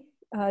ready,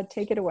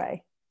 take it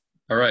away.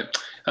 All right.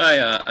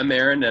 Hi, I'm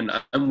Aaron, and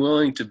I'm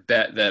willing to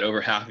bet that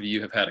over half of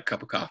you have had a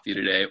cup of coffee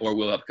today or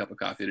will have a cup of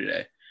coffee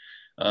today.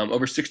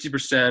 Over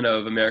 60%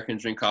 of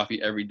Americans drink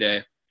coffee every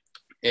day.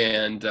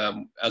 And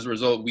as a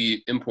result,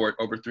 we import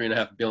over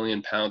 3.5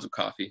 billion pounds of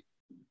coffee.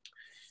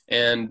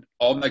 And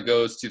all that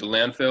goes to the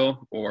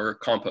landfill or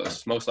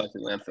compost, most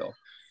likely landfill.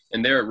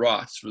 And there it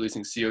rots,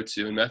 releasing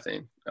CO2 and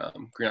methane,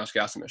 greenhouse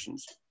gas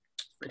emissions.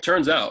 It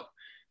turns out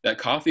that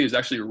coffee is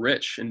actually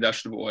rich in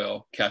vegetable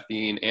oil,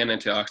 caffeine, and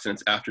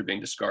antioxidants after being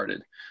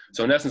discarded.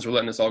 So in essence, we're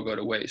letting this all go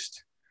to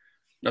waste.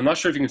 I'm not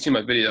sure if you can see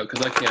my video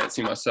because I can't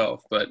see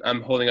myself, but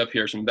I'm holding up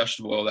here some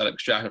vegetable oil that I've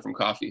extracted from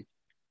coffee.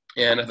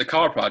 And at the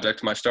Kawa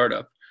Project, my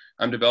startup,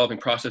 I'm developing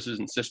processes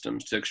and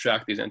systems to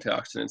extract these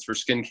antioxidants for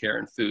skincare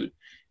and food,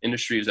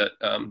 industries that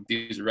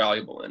these are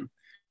valuable in.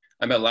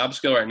 I'm at lab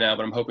scale right now,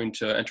 but I'm hoping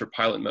to enter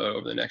pilot mode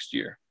over the next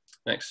year.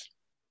 Thanks.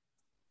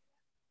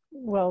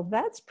 Well,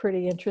 that's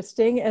pretty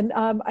interesting. And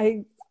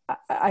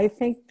I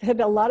think that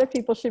a lot of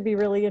people should be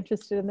really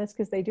interested in this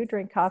because they do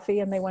drink coffee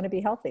and they want to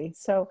be healthy.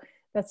 So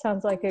that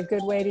sounds like a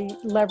good way to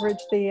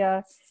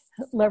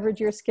leverage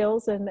your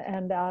skills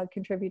and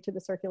contribute to the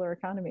circular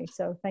economy.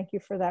 So thank you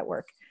for that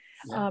work.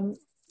 Yeah.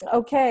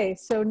 Okay,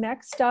 so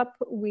next up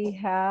we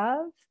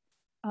have,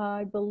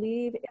 I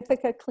believe,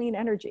 Ithaca Clean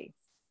Energy.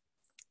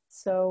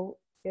 So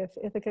if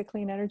Ithaca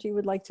Clean Energy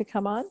would like to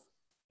come on.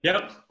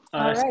 Yep.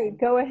 All right,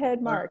 go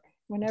ahead, Mark,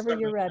 whenever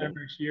you're ready.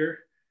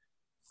 Here.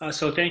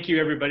 So thank you,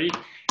 everybody.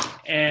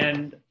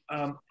 And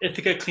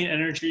Ithaca Clean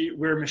Energy,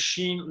 we're a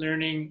machine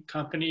learning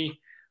company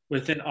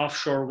within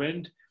offshore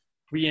wind.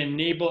 We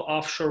enable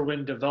offshore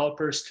wind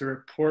developers to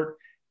report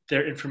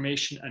their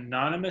information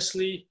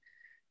anonymously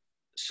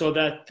so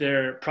that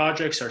their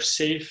projects are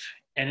safe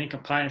and in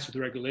compliance with the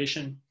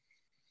regulation.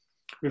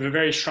 We have a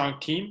very strong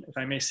team, if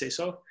I may say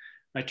so.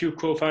 My two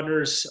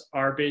co-founders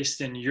are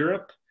based in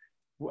Europe,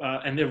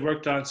 and they've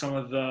worked on some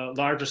of the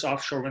largest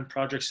offshore wind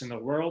projects in the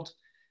world.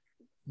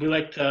 We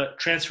like to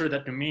transfer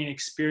that domain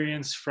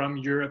experience from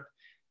Europe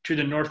to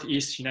the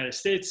Northeast United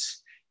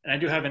States. And I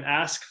do have an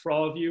ask for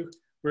all of you.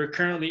 We're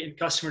currently in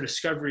customer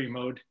discovery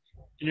mode,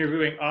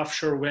 interviewing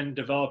offshore wind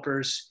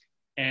developers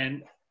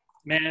and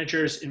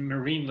managers in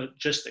marine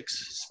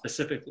logistics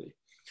specifically.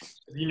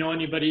 If you know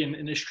anybody in the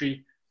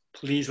industry,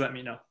 please let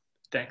me know.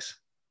 Thanks.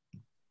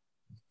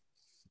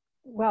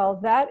 Well,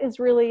 that is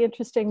really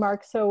interesting,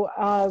 Mark. So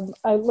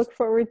I look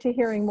forward to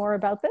hearing more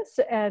about this.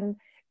 And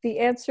the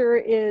answer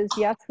is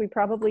yes, we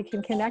probably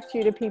can connect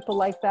you to people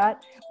like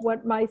that.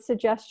 What my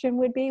suggestion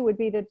would be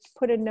to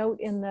put a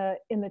note in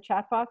the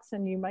chat box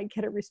and you might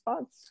get a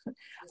response.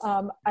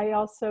 I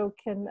also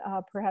can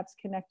perhaps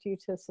connect you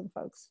to some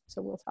folks.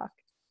 So we'll talk.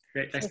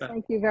 Great, thanks, so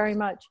thank you very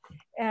much.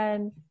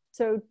 And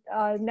so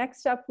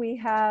next up we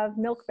have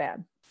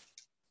Milkman.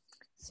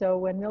 So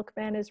when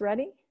Milkman is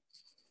ready,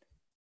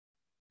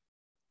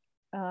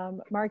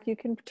 Mark, you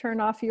can turn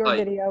off your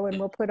video and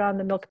we'll put on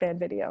the Milkman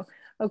video.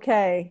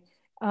 Okay,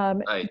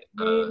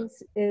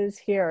 James is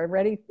here.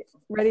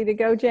 Ready to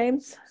go,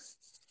 James?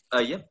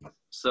 Yep.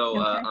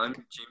 So okay. I'm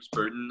James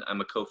Burton.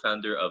 I'm a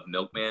co-founder of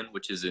Milkman,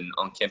 which is an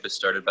on-campus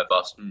startup at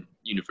Boston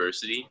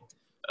University.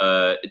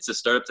 It's a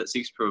startup that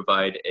seeks to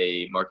provide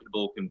a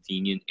marketable,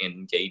 convenient, and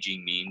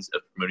engaging means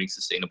of promoting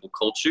sustainable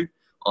culture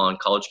on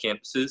college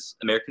campuses.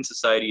 American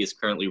society is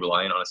currently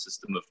reliant on a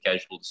system of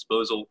casual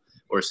disposal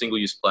where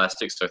single-use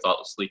plastics are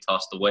thoughtlessly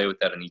tossed away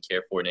without any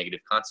care for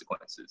negative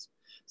consequences.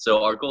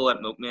 So our goal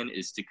at Milkman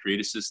is to create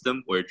a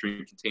system where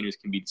drink containers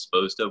can be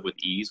disposed of with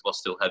ease while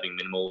still having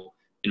minimal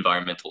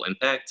environmental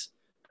impact.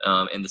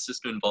 And the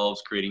system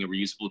involves creating a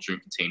reusable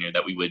drink container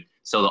that we would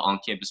sell to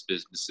on-campus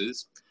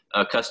businesses.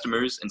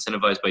 Customers,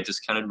 incentivized by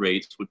discounted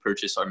rates, would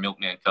purchase our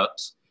Milkman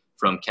cups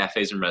from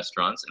cafes and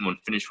restaurants, and when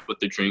finished with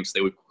their drinks, they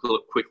would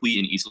quickly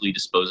and easily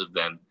dispose of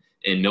them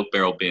in milk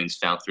barrel bins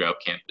found throughout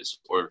campus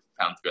or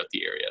found throughout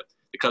the area.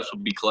 The cups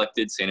will be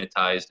collected,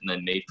 sanitized, and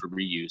then made for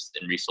reuse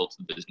and resold to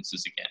the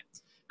businesses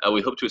again.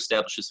 We hope to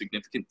establish a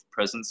significant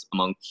presence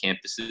among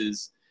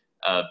campuses,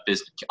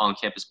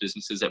 on-campus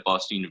businesses at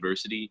Boston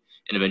University,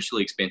 and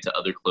eventually expand to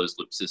other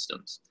closed-loop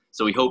systems.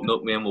 So we hope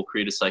Milkman will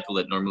create a cycle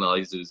that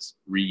normalizes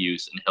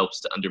reuse and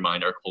helps to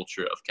undermine our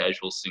culture of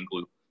casual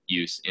single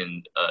use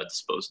and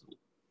disposal.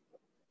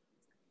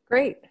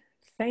 Great.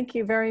 Thank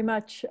you very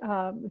much.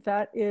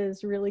 That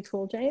is really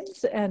cool,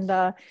 James. And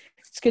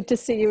it's good to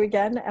see you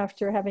again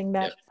after having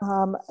met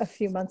a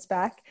few months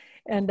back.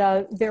 And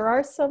there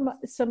are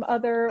some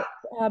other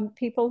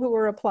people who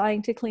are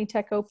applying to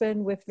Cleantech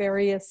Open with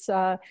various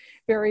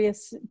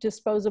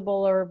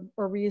disposable or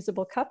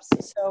reusable cups.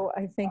 So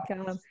I think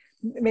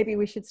maybe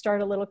we should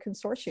start a little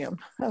consortium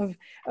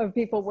of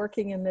people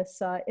working in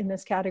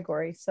this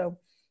category. So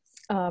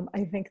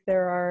I think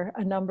there are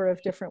a number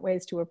of different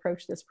ways to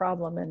approach this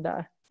problem, and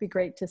be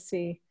great to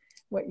see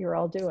what you're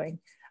all doing.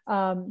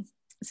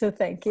 So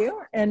thank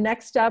you. And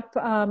next up,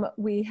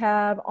 we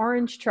have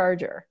Orange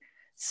Charger.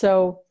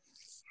 So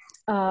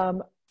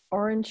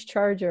Orange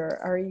Charger,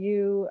 are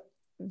you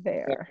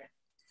there?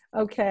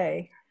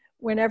 Okay.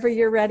 Whenever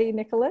you're ready,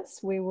 Nicholas,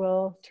 we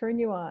will turn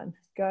you on.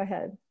 Go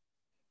ahead.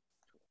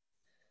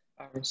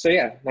 So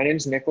yeah, my name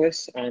is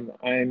Nicholas.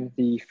 I'm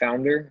the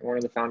founder, one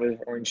of the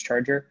founders of Orange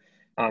Charger.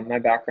 My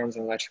background's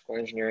in electrical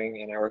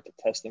engineering and I worked at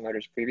Tesla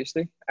Motors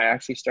previously. I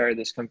actually started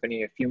this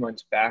company a few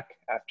months back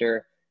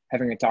after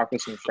having a talk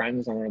with some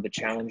friends on one of the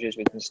challenges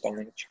with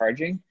installing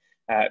charging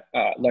at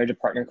large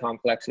apartment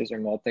complexes or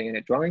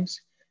multi-unit dwellings,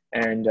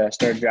 and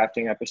started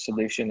drafting up a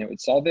solution that would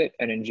solve it.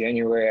 And in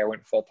January, I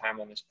went full-time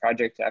on this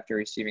project after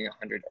receiving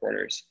 100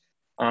 orders.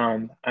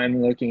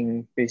 I'm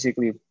looking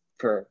basically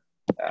for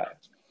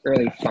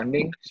early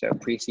funding, so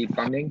pre-seed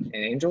funding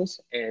and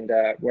angels. And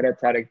what our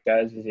product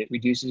does is it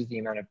reduces the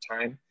amount of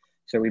time.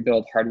 So we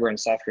build hardware and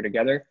software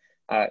together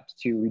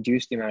to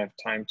reduce the amount of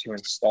time to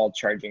install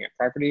charging at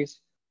properties,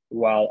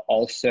 while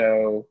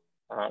also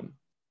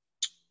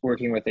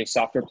working with a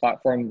software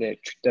platform that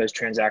does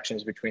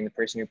transactions between the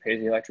person who pays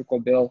the electrical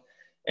bill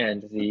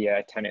and the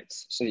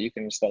tenants, so that you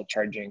can install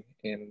charging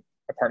in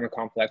apartment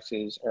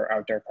complexes or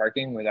outdoor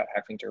parking without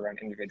having to run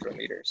individual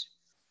meters.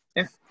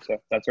 Yeah,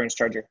 so that's Orange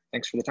Charger.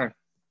 Thanks for the time.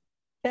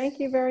 Thank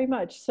you very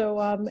much.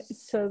 So,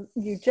 so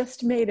you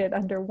just made it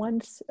under one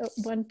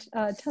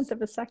tenth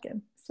of a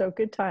second. So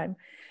good time.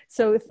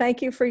 So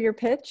thank you for your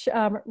pitch.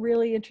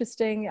 Really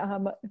interesting.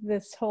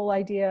 This whole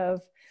idea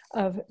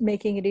of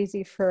making it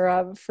easy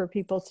for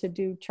people to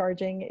do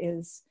charging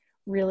is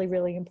really,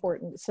 really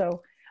important.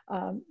 So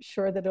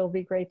sure that it'll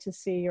be great to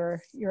see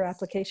your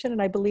application.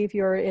 And I believe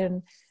you're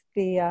in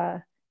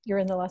the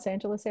Los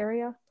Angeles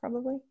area,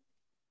 probably?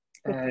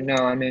 No,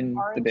 I'm in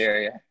the Bay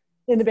Area.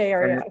 In the Bay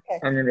Area, okay.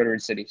 I'm in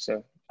Redwood City,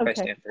 so by okay,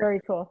 Stanford. Very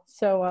cool.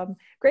 So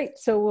great.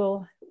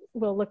 So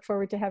we'll look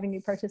forward to having you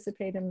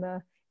participate in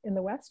the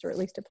West, or at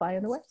least apply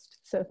in the West.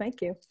 So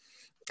thank you.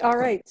 All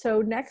right.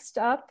 So next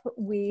up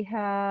we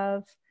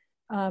have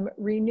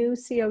Renew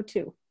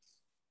CO2.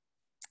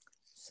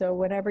 So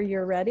whenever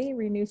you're ready,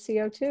 Renew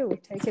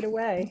CO2, take it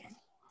away.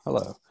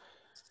 Hello.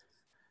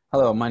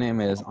 Hello, my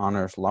name is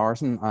Anders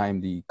Larsen. I'm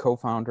the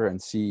co-founder and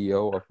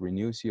CEO of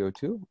Renew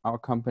CO2. Our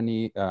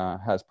company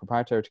has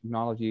proprietary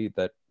technology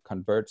that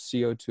converts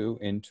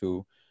CO2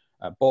 into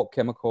bulk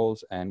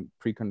chemicals and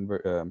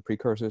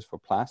precursors for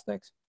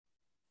plastics.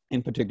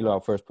 In particular,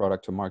 our first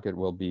product to market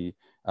will be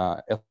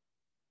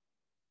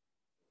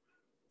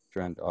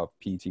strand of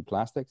PET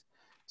plastics.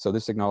 So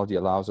this technology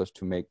allows us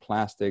to make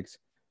plastics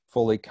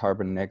fully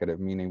carbon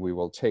negative, meaning we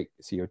will take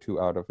CO2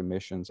 out of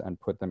emissions and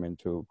put them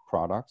into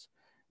products.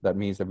 That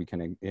means that we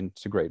can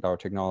integrate our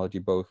technology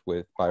both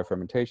with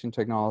biofermentation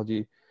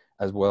technology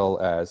as well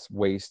as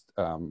waste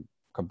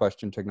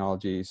combustion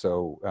technology.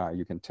 So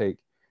you can take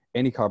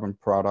any carbon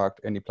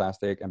product, any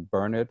plastic, and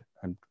burn it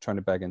and turn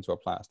it back into a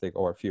plastic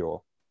or a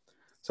fuel.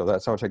 So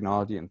that's our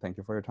technology, and thank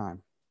you for your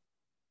time.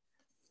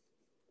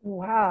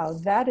 Wow,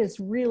 that is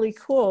really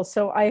cool.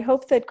 So I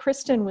hope that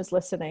Kristen was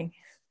listening.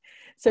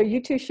 So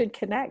you two should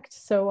connect.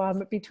 So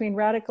between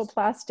Radical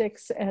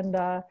Plastics and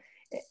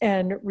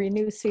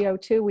Renew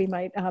CO2, we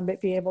might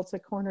be able to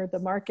corner the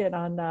market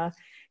on the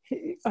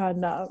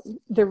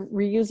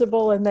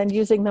reusable and then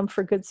using them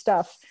for good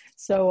stuff.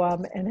 So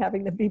and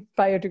having them be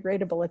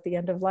biodegradable at the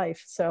end of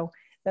life. So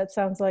that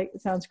sounds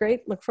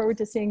great. Look forward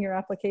to seeing your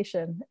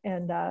application,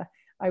 and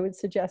I would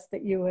suggest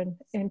that you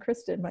and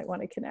Kristen might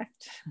want to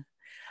connect.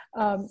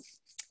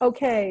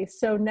 Okay,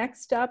 so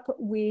next up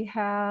we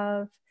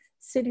have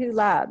Sidhu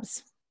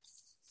Labs.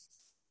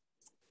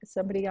 Is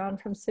somebody on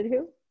from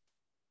Sidhu?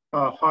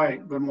 Hi,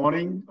 good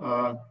morning.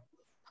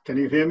 Can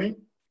you hear me?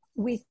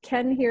 We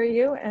can hear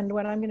you, and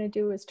what I'm going to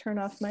do is turn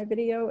off my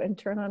video and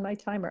turn on my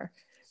timer.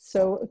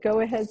 So go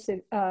ahead,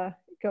 go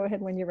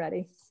ahead when you're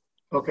ready.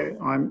 Okay,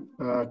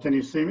 can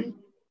you see me?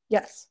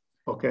 Yes.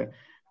 Okay.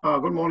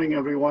 Good morning,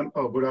 everyone.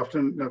 Oh, good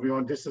afternoon,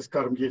 everyone. This is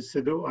Karamjit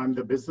Sidhu. I'm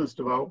the Business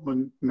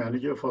Development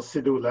Manager for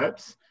Sidhu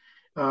Labs.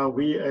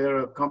 We are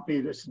a company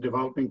that's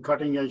developing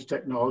cutting-edge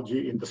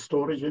technology in the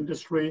storage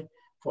industry.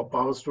 For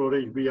power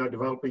storage, we are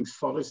developing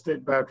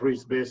solid-state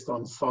batteries based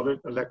on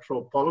solid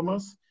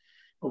electropolymers.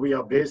 We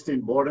are based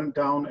in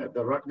Bordentown at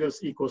the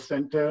Rutgers Eco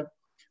Center.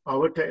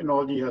 Our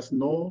technology has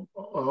no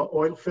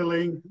oil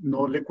filling,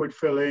 no liquid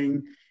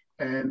filling,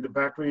 and the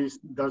batteries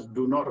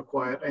do not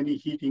require any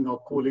heating or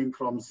cooling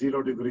from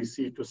 0 degrees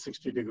C to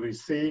 60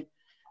 degrees C.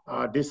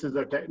 This is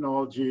a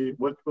technology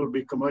which will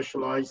be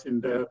commercialized in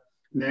the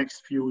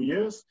next few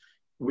years.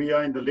 We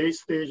are in the late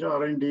stage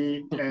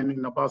R&D, and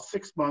in about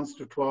 6 months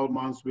to 12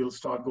 months, we'll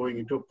start going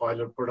into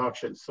pilot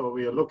production. So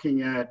we are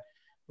looking at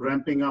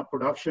ramping up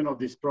production of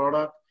this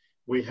product.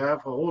 We have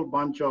a whole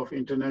bunch of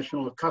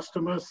international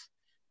customers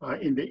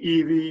in the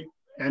EV,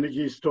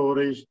 energy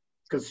storage,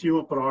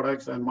 consumer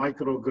products, and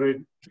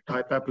microgrid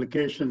type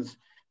applications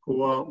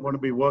who are going to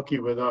be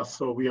working with us.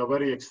 So we are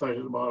very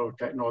excited about our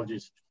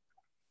technologies.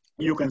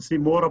 You can see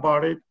more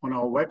about it on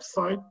our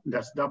website.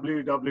 That's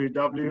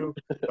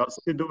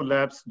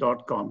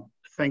www.sidhulabs.com.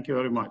 Thank you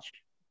very much.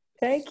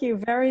 Thank you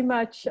very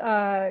much,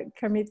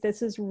 Karmit.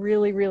 This is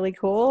really, really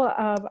cool.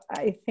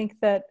 I think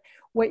that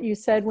what you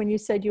said when you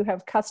said you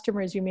have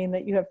customers, you mean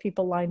that you have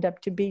people lined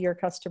up to be your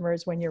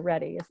customers when you're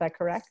ready. Is that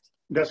correct?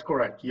 That's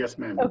correct. Yes,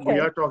 ma'am. Okay. We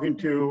are talking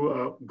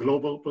to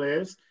global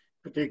players,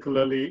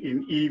 particularly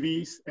in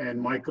EVs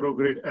and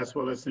microgrid, as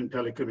well as in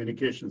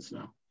telecommunications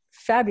now.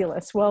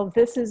 Fabulous. Well,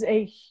 this is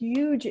a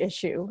huge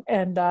issue,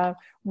 and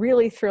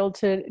really thrilled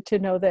to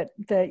know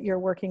that you're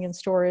working in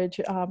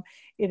storage.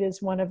 It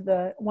is one of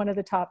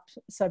the top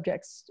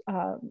subjects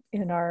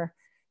in our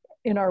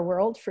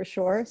world for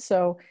sure.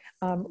 So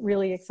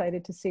really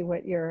excited to see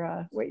what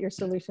your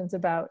solution's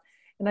about.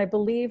 And I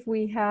believe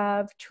we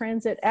have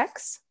Transit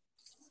X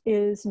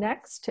is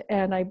next,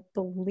 and I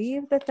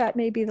believe that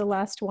may be the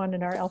last one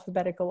in our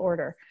alphabetical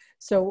order.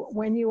 So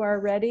when you are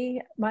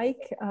ready,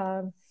 Mike,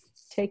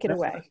 take it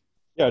away.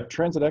 Yeah,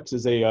 Transit X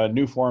is a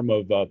new form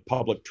of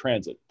public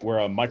transit where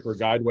a micro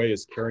guideway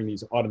is carrying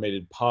these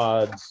automated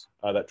pods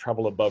that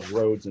travel above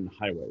roads and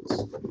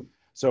highways.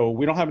 So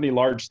we don't have any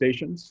large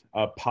stations.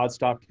 A pod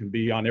stop can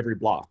be on every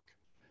block.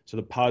 So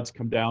the pods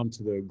come down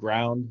to the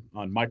ground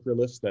on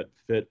microlifts that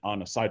fit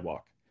on a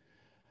sidewalk.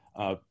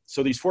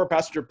 So these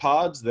 4-passenger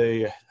pods,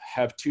 they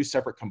have 2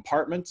 separate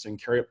compartments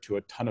and carry up to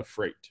a ton of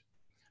freight.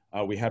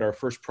 We had our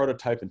first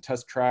prototype and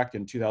test track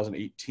in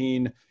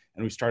 2018,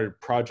 and we started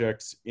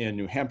projects in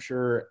New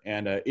Hampshire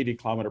and an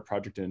 80-kilometer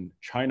project in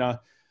China.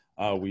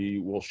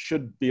 We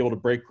should be able to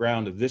break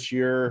ground this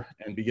year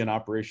and begin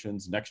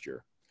operations next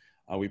year.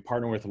 We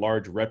partner with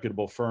large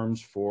reputable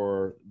firms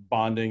for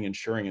bonding,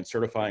 insuring, and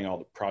certifying all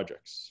the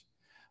projects.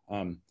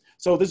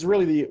 So this is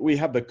really we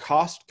have the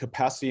cost,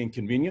 capacity, and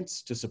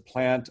convenience to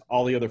supplant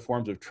all the other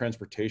forms of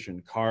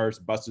transportation, cars,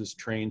 buses,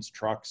 trains,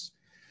 trucks,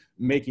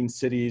 making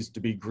cities to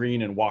be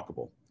green and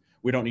walkable.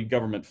 We don't need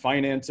government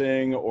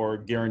financing or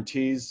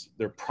guarantees.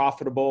 They're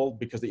profitable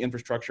because the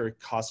infrastructure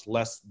costs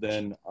less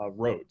than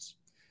roads.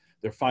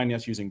 They're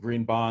financed using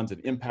green bonds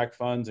and impact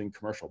funds and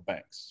commercial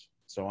banks.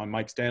 So I'm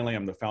Mike Stanley.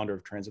 I'm the founder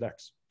of Transit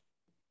X.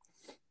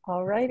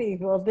 All righty.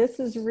 Well, this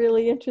is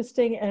really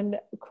interesting and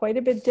quite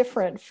a bit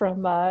different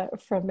from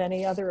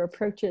many other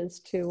approaches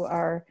to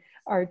our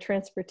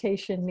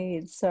transportation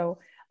needs. So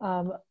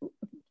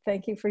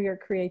thank you for your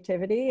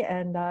creativity,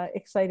 and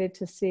excited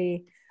to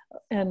see,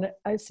 and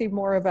I see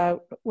more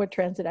about what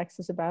Transit X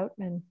is about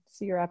and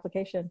see your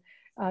application.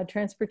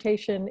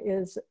 Transportation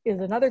is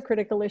another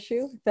critical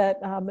issue that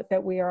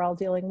we are all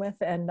dealing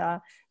with, and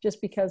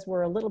just because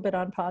we're a little bit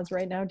on pause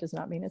right now does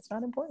not mean it's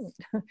not important.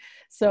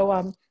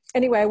 So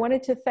anyway, I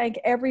wanted to thank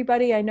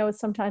everybody. I know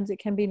sometimes it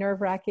can be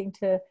nerve-wracking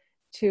to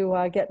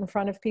get in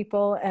front of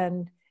people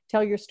and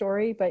tell your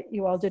story, but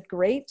you all did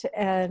great,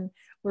 and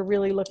we're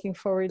really looking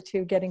forward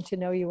to getting to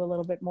know you a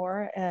little bit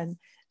more, and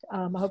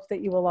I hope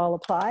that you will all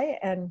apply.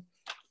 And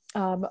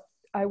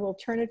I will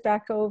turn it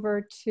back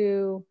over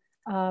to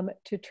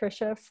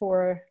Tricia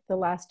for the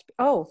last.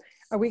 Oh,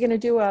 are we going to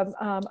do an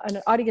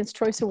Audience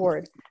Choice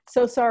Award?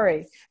 So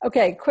sorry.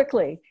 Okay,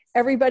 quickly,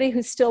 everybody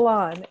who's still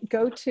on,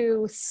 go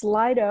to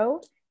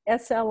Slido,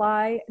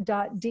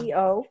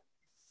 sli.do,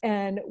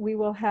 and we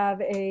will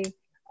have a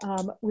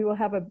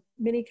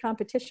mini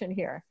competition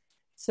here.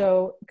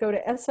 So go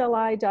to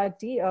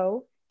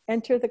sli.do,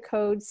 enter the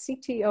code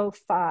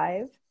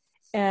CTO5,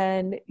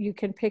 and you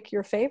can pick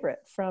your favorite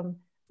from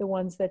the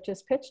ones that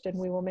just pitched, and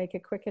we will make a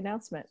quick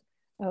announcement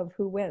of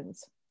who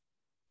wins.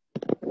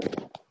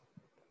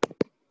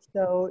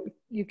 So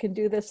you can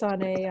do this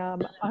on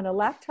a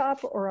laptop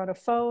or on a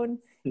phone.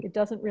 It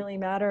doesn't really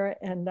matter.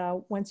 And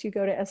once you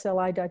go to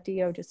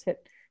sli.do, just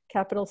hit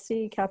capital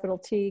C, capital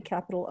T,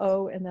 capital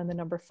O, and then the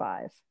number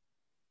 5.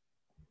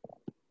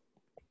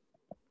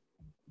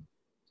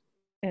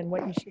 And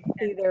what you should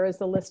see there is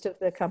the list of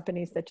the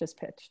companies that just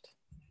pitched.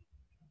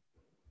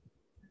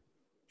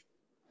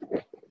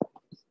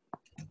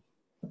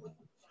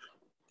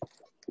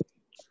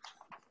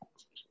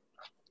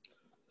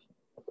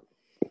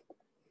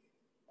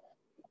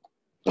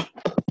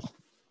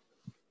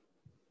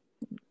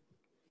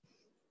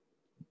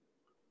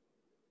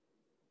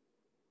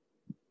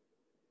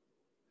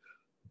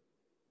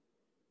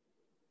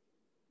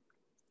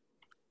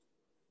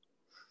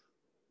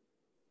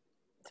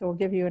 So we'll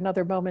give you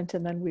another moment,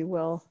 and then we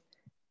will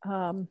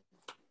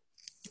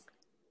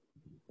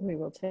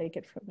take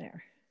it from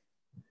there.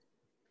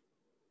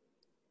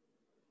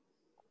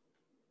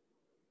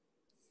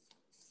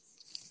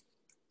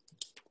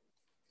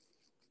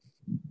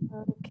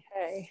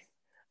 Okay.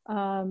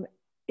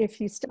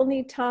 If you still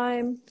need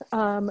time,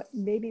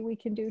 maybe we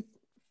can do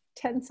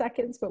 10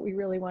 seconds, but we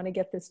really want to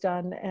get this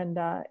done and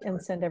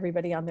send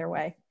everybody on their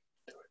way.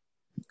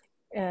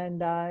 And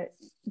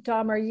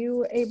Dom, are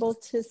you able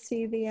to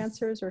see the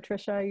answers, or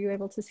Tricia, are you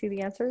able to see the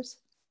answers?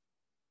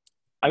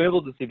 I'm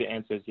able to see the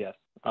answers, yes.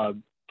 Okay.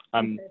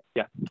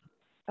 Yeah.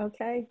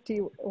 Okay, do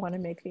you want to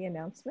make the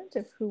announcement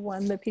of who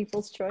won the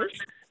People's Choice?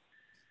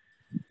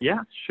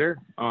 Yeah, sure.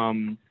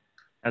 I'll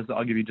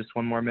give you just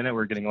one more minute.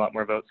 We're getting a lot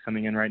more votes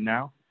coming in right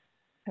now.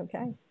 Okay.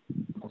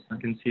 A couple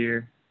seconds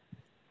here.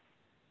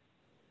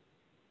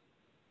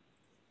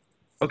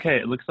 Okay,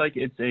 it looks like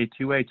it's a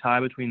two-way tie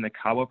between the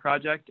Kawa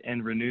project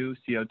and Renew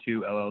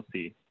CO2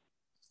 LLC.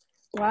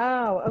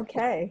 Wow.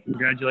 Okay.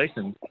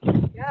 Congratulations.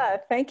 Yeah.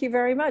 Thank you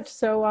very much.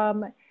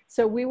 So,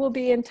 so we will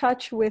be in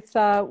touch with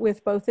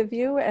both of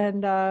you.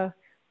 And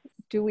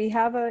do we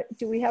have a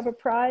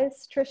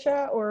prize,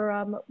 Tricia,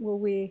 or will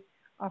we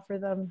offer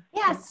them?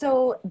 Yeah,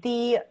 so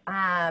the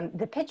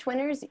pitch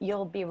winners,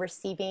 you'll be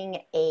receiving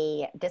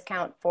a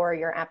discount for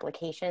your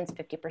applications,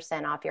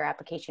 50% off your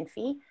application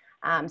fee.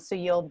 So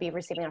you'll be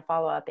receiving a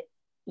follow-up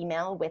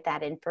email with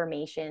that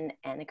information,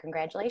 and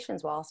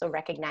congratulations. We'll also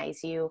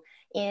recognize you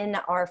in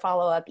our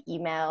follow-up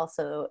email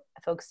so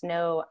folks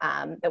know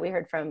that we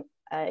heard from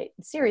a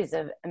series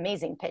of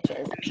amazing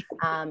pitches,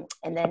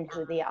 and then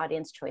who the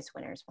audience choice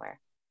winners were.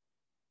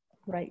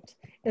 Right.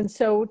 And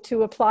so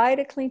to apply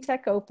to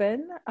Cleantech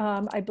Open,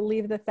 I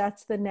believe that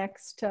that's the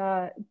next,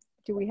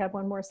 do we have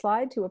one more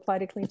slide to apply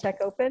to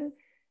Cleantech Open?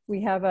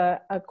 We have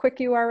a quick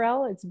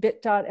URL. It's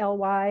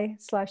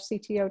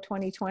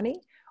bit.ly/CTO2020,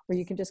 or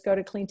you can just go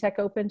to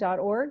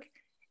cleantechopen.org.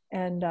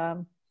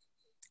 And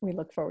we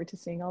look forward to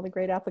seeing all the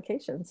great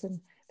applications.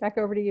 And back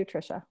over to you,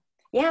 Tricia.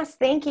 Yes,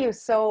 thank you.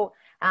 So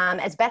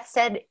as Beth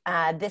said,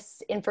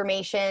 this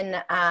information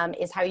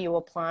is how you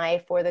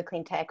apply for the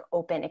Cleantech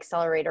Open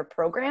Accelerator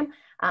program.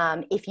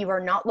 If you are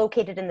not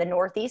located in the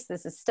Northeast,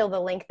 this is still the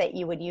link that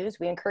you would use.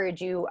 We encourage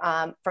you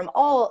from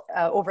all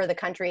over the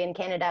country and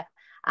Canada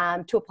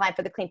to apply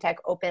for the Cleantech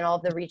Open. All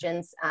of the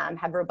regions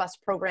have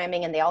robust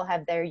programming, and they all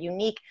have their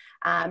unique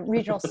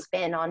regional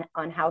spin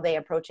on how they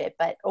approach it.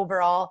 But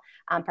overall,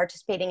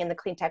 participating in the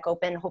Cleantech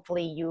Open,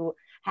 hopefully you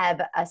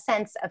have a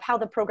sense of how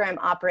the program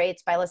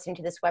operates by listening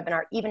to this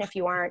webinar, even if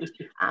you aren't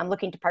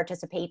looking to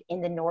participate in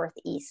the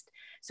Northeast.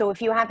 So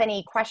if you have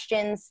any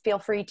questions, feel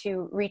free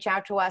to reach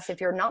out to us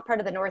if you're not part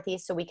of the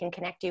Northeast, so we can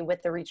connect you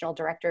with the regional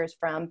directors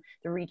from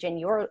the region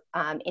you're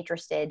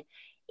interested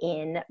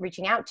in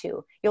reaching out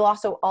to. You'll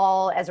also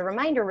all, as a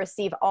reminder,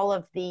 receive all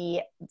of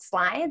the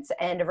slides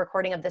and a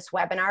recording of this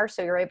webinar,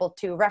 so you're able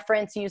to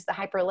reference, use the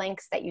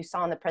hyperlinks that you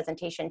saw in the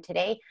presentation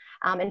today,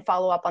 and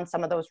follow up on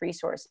some of those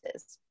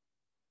resources.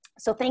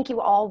 So thank you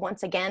all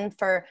once again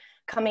for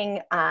coming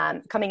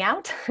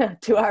out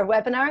to our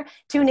webinar,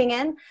 tuning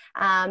in.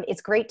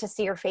 It's great to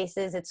see your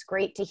faces. It's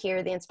great to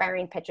hear the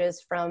inspiring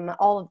pitches from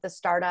all of the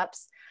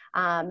startups.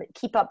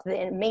 Keep up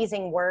the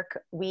amazing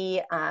work.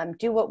 We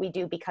do what we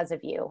do because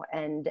of you,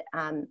 and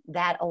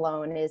that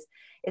alone is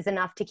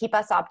enough to keep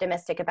us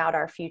optimistic about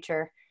our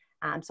future.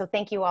 So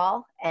thank you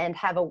all, and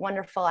have a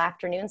wonderful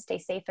afternoon. Stay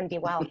safe and be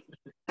well.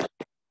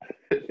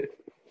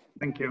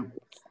 Thank you.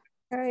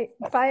 All right.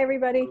 Bye,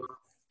 everybody.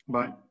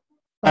 Bye.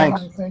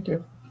 Thanks. Thank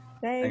you.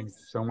 Thanks.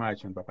 Thanks so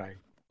much, and bye-bye.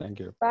 Thank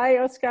you. Bye,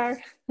 Oscar.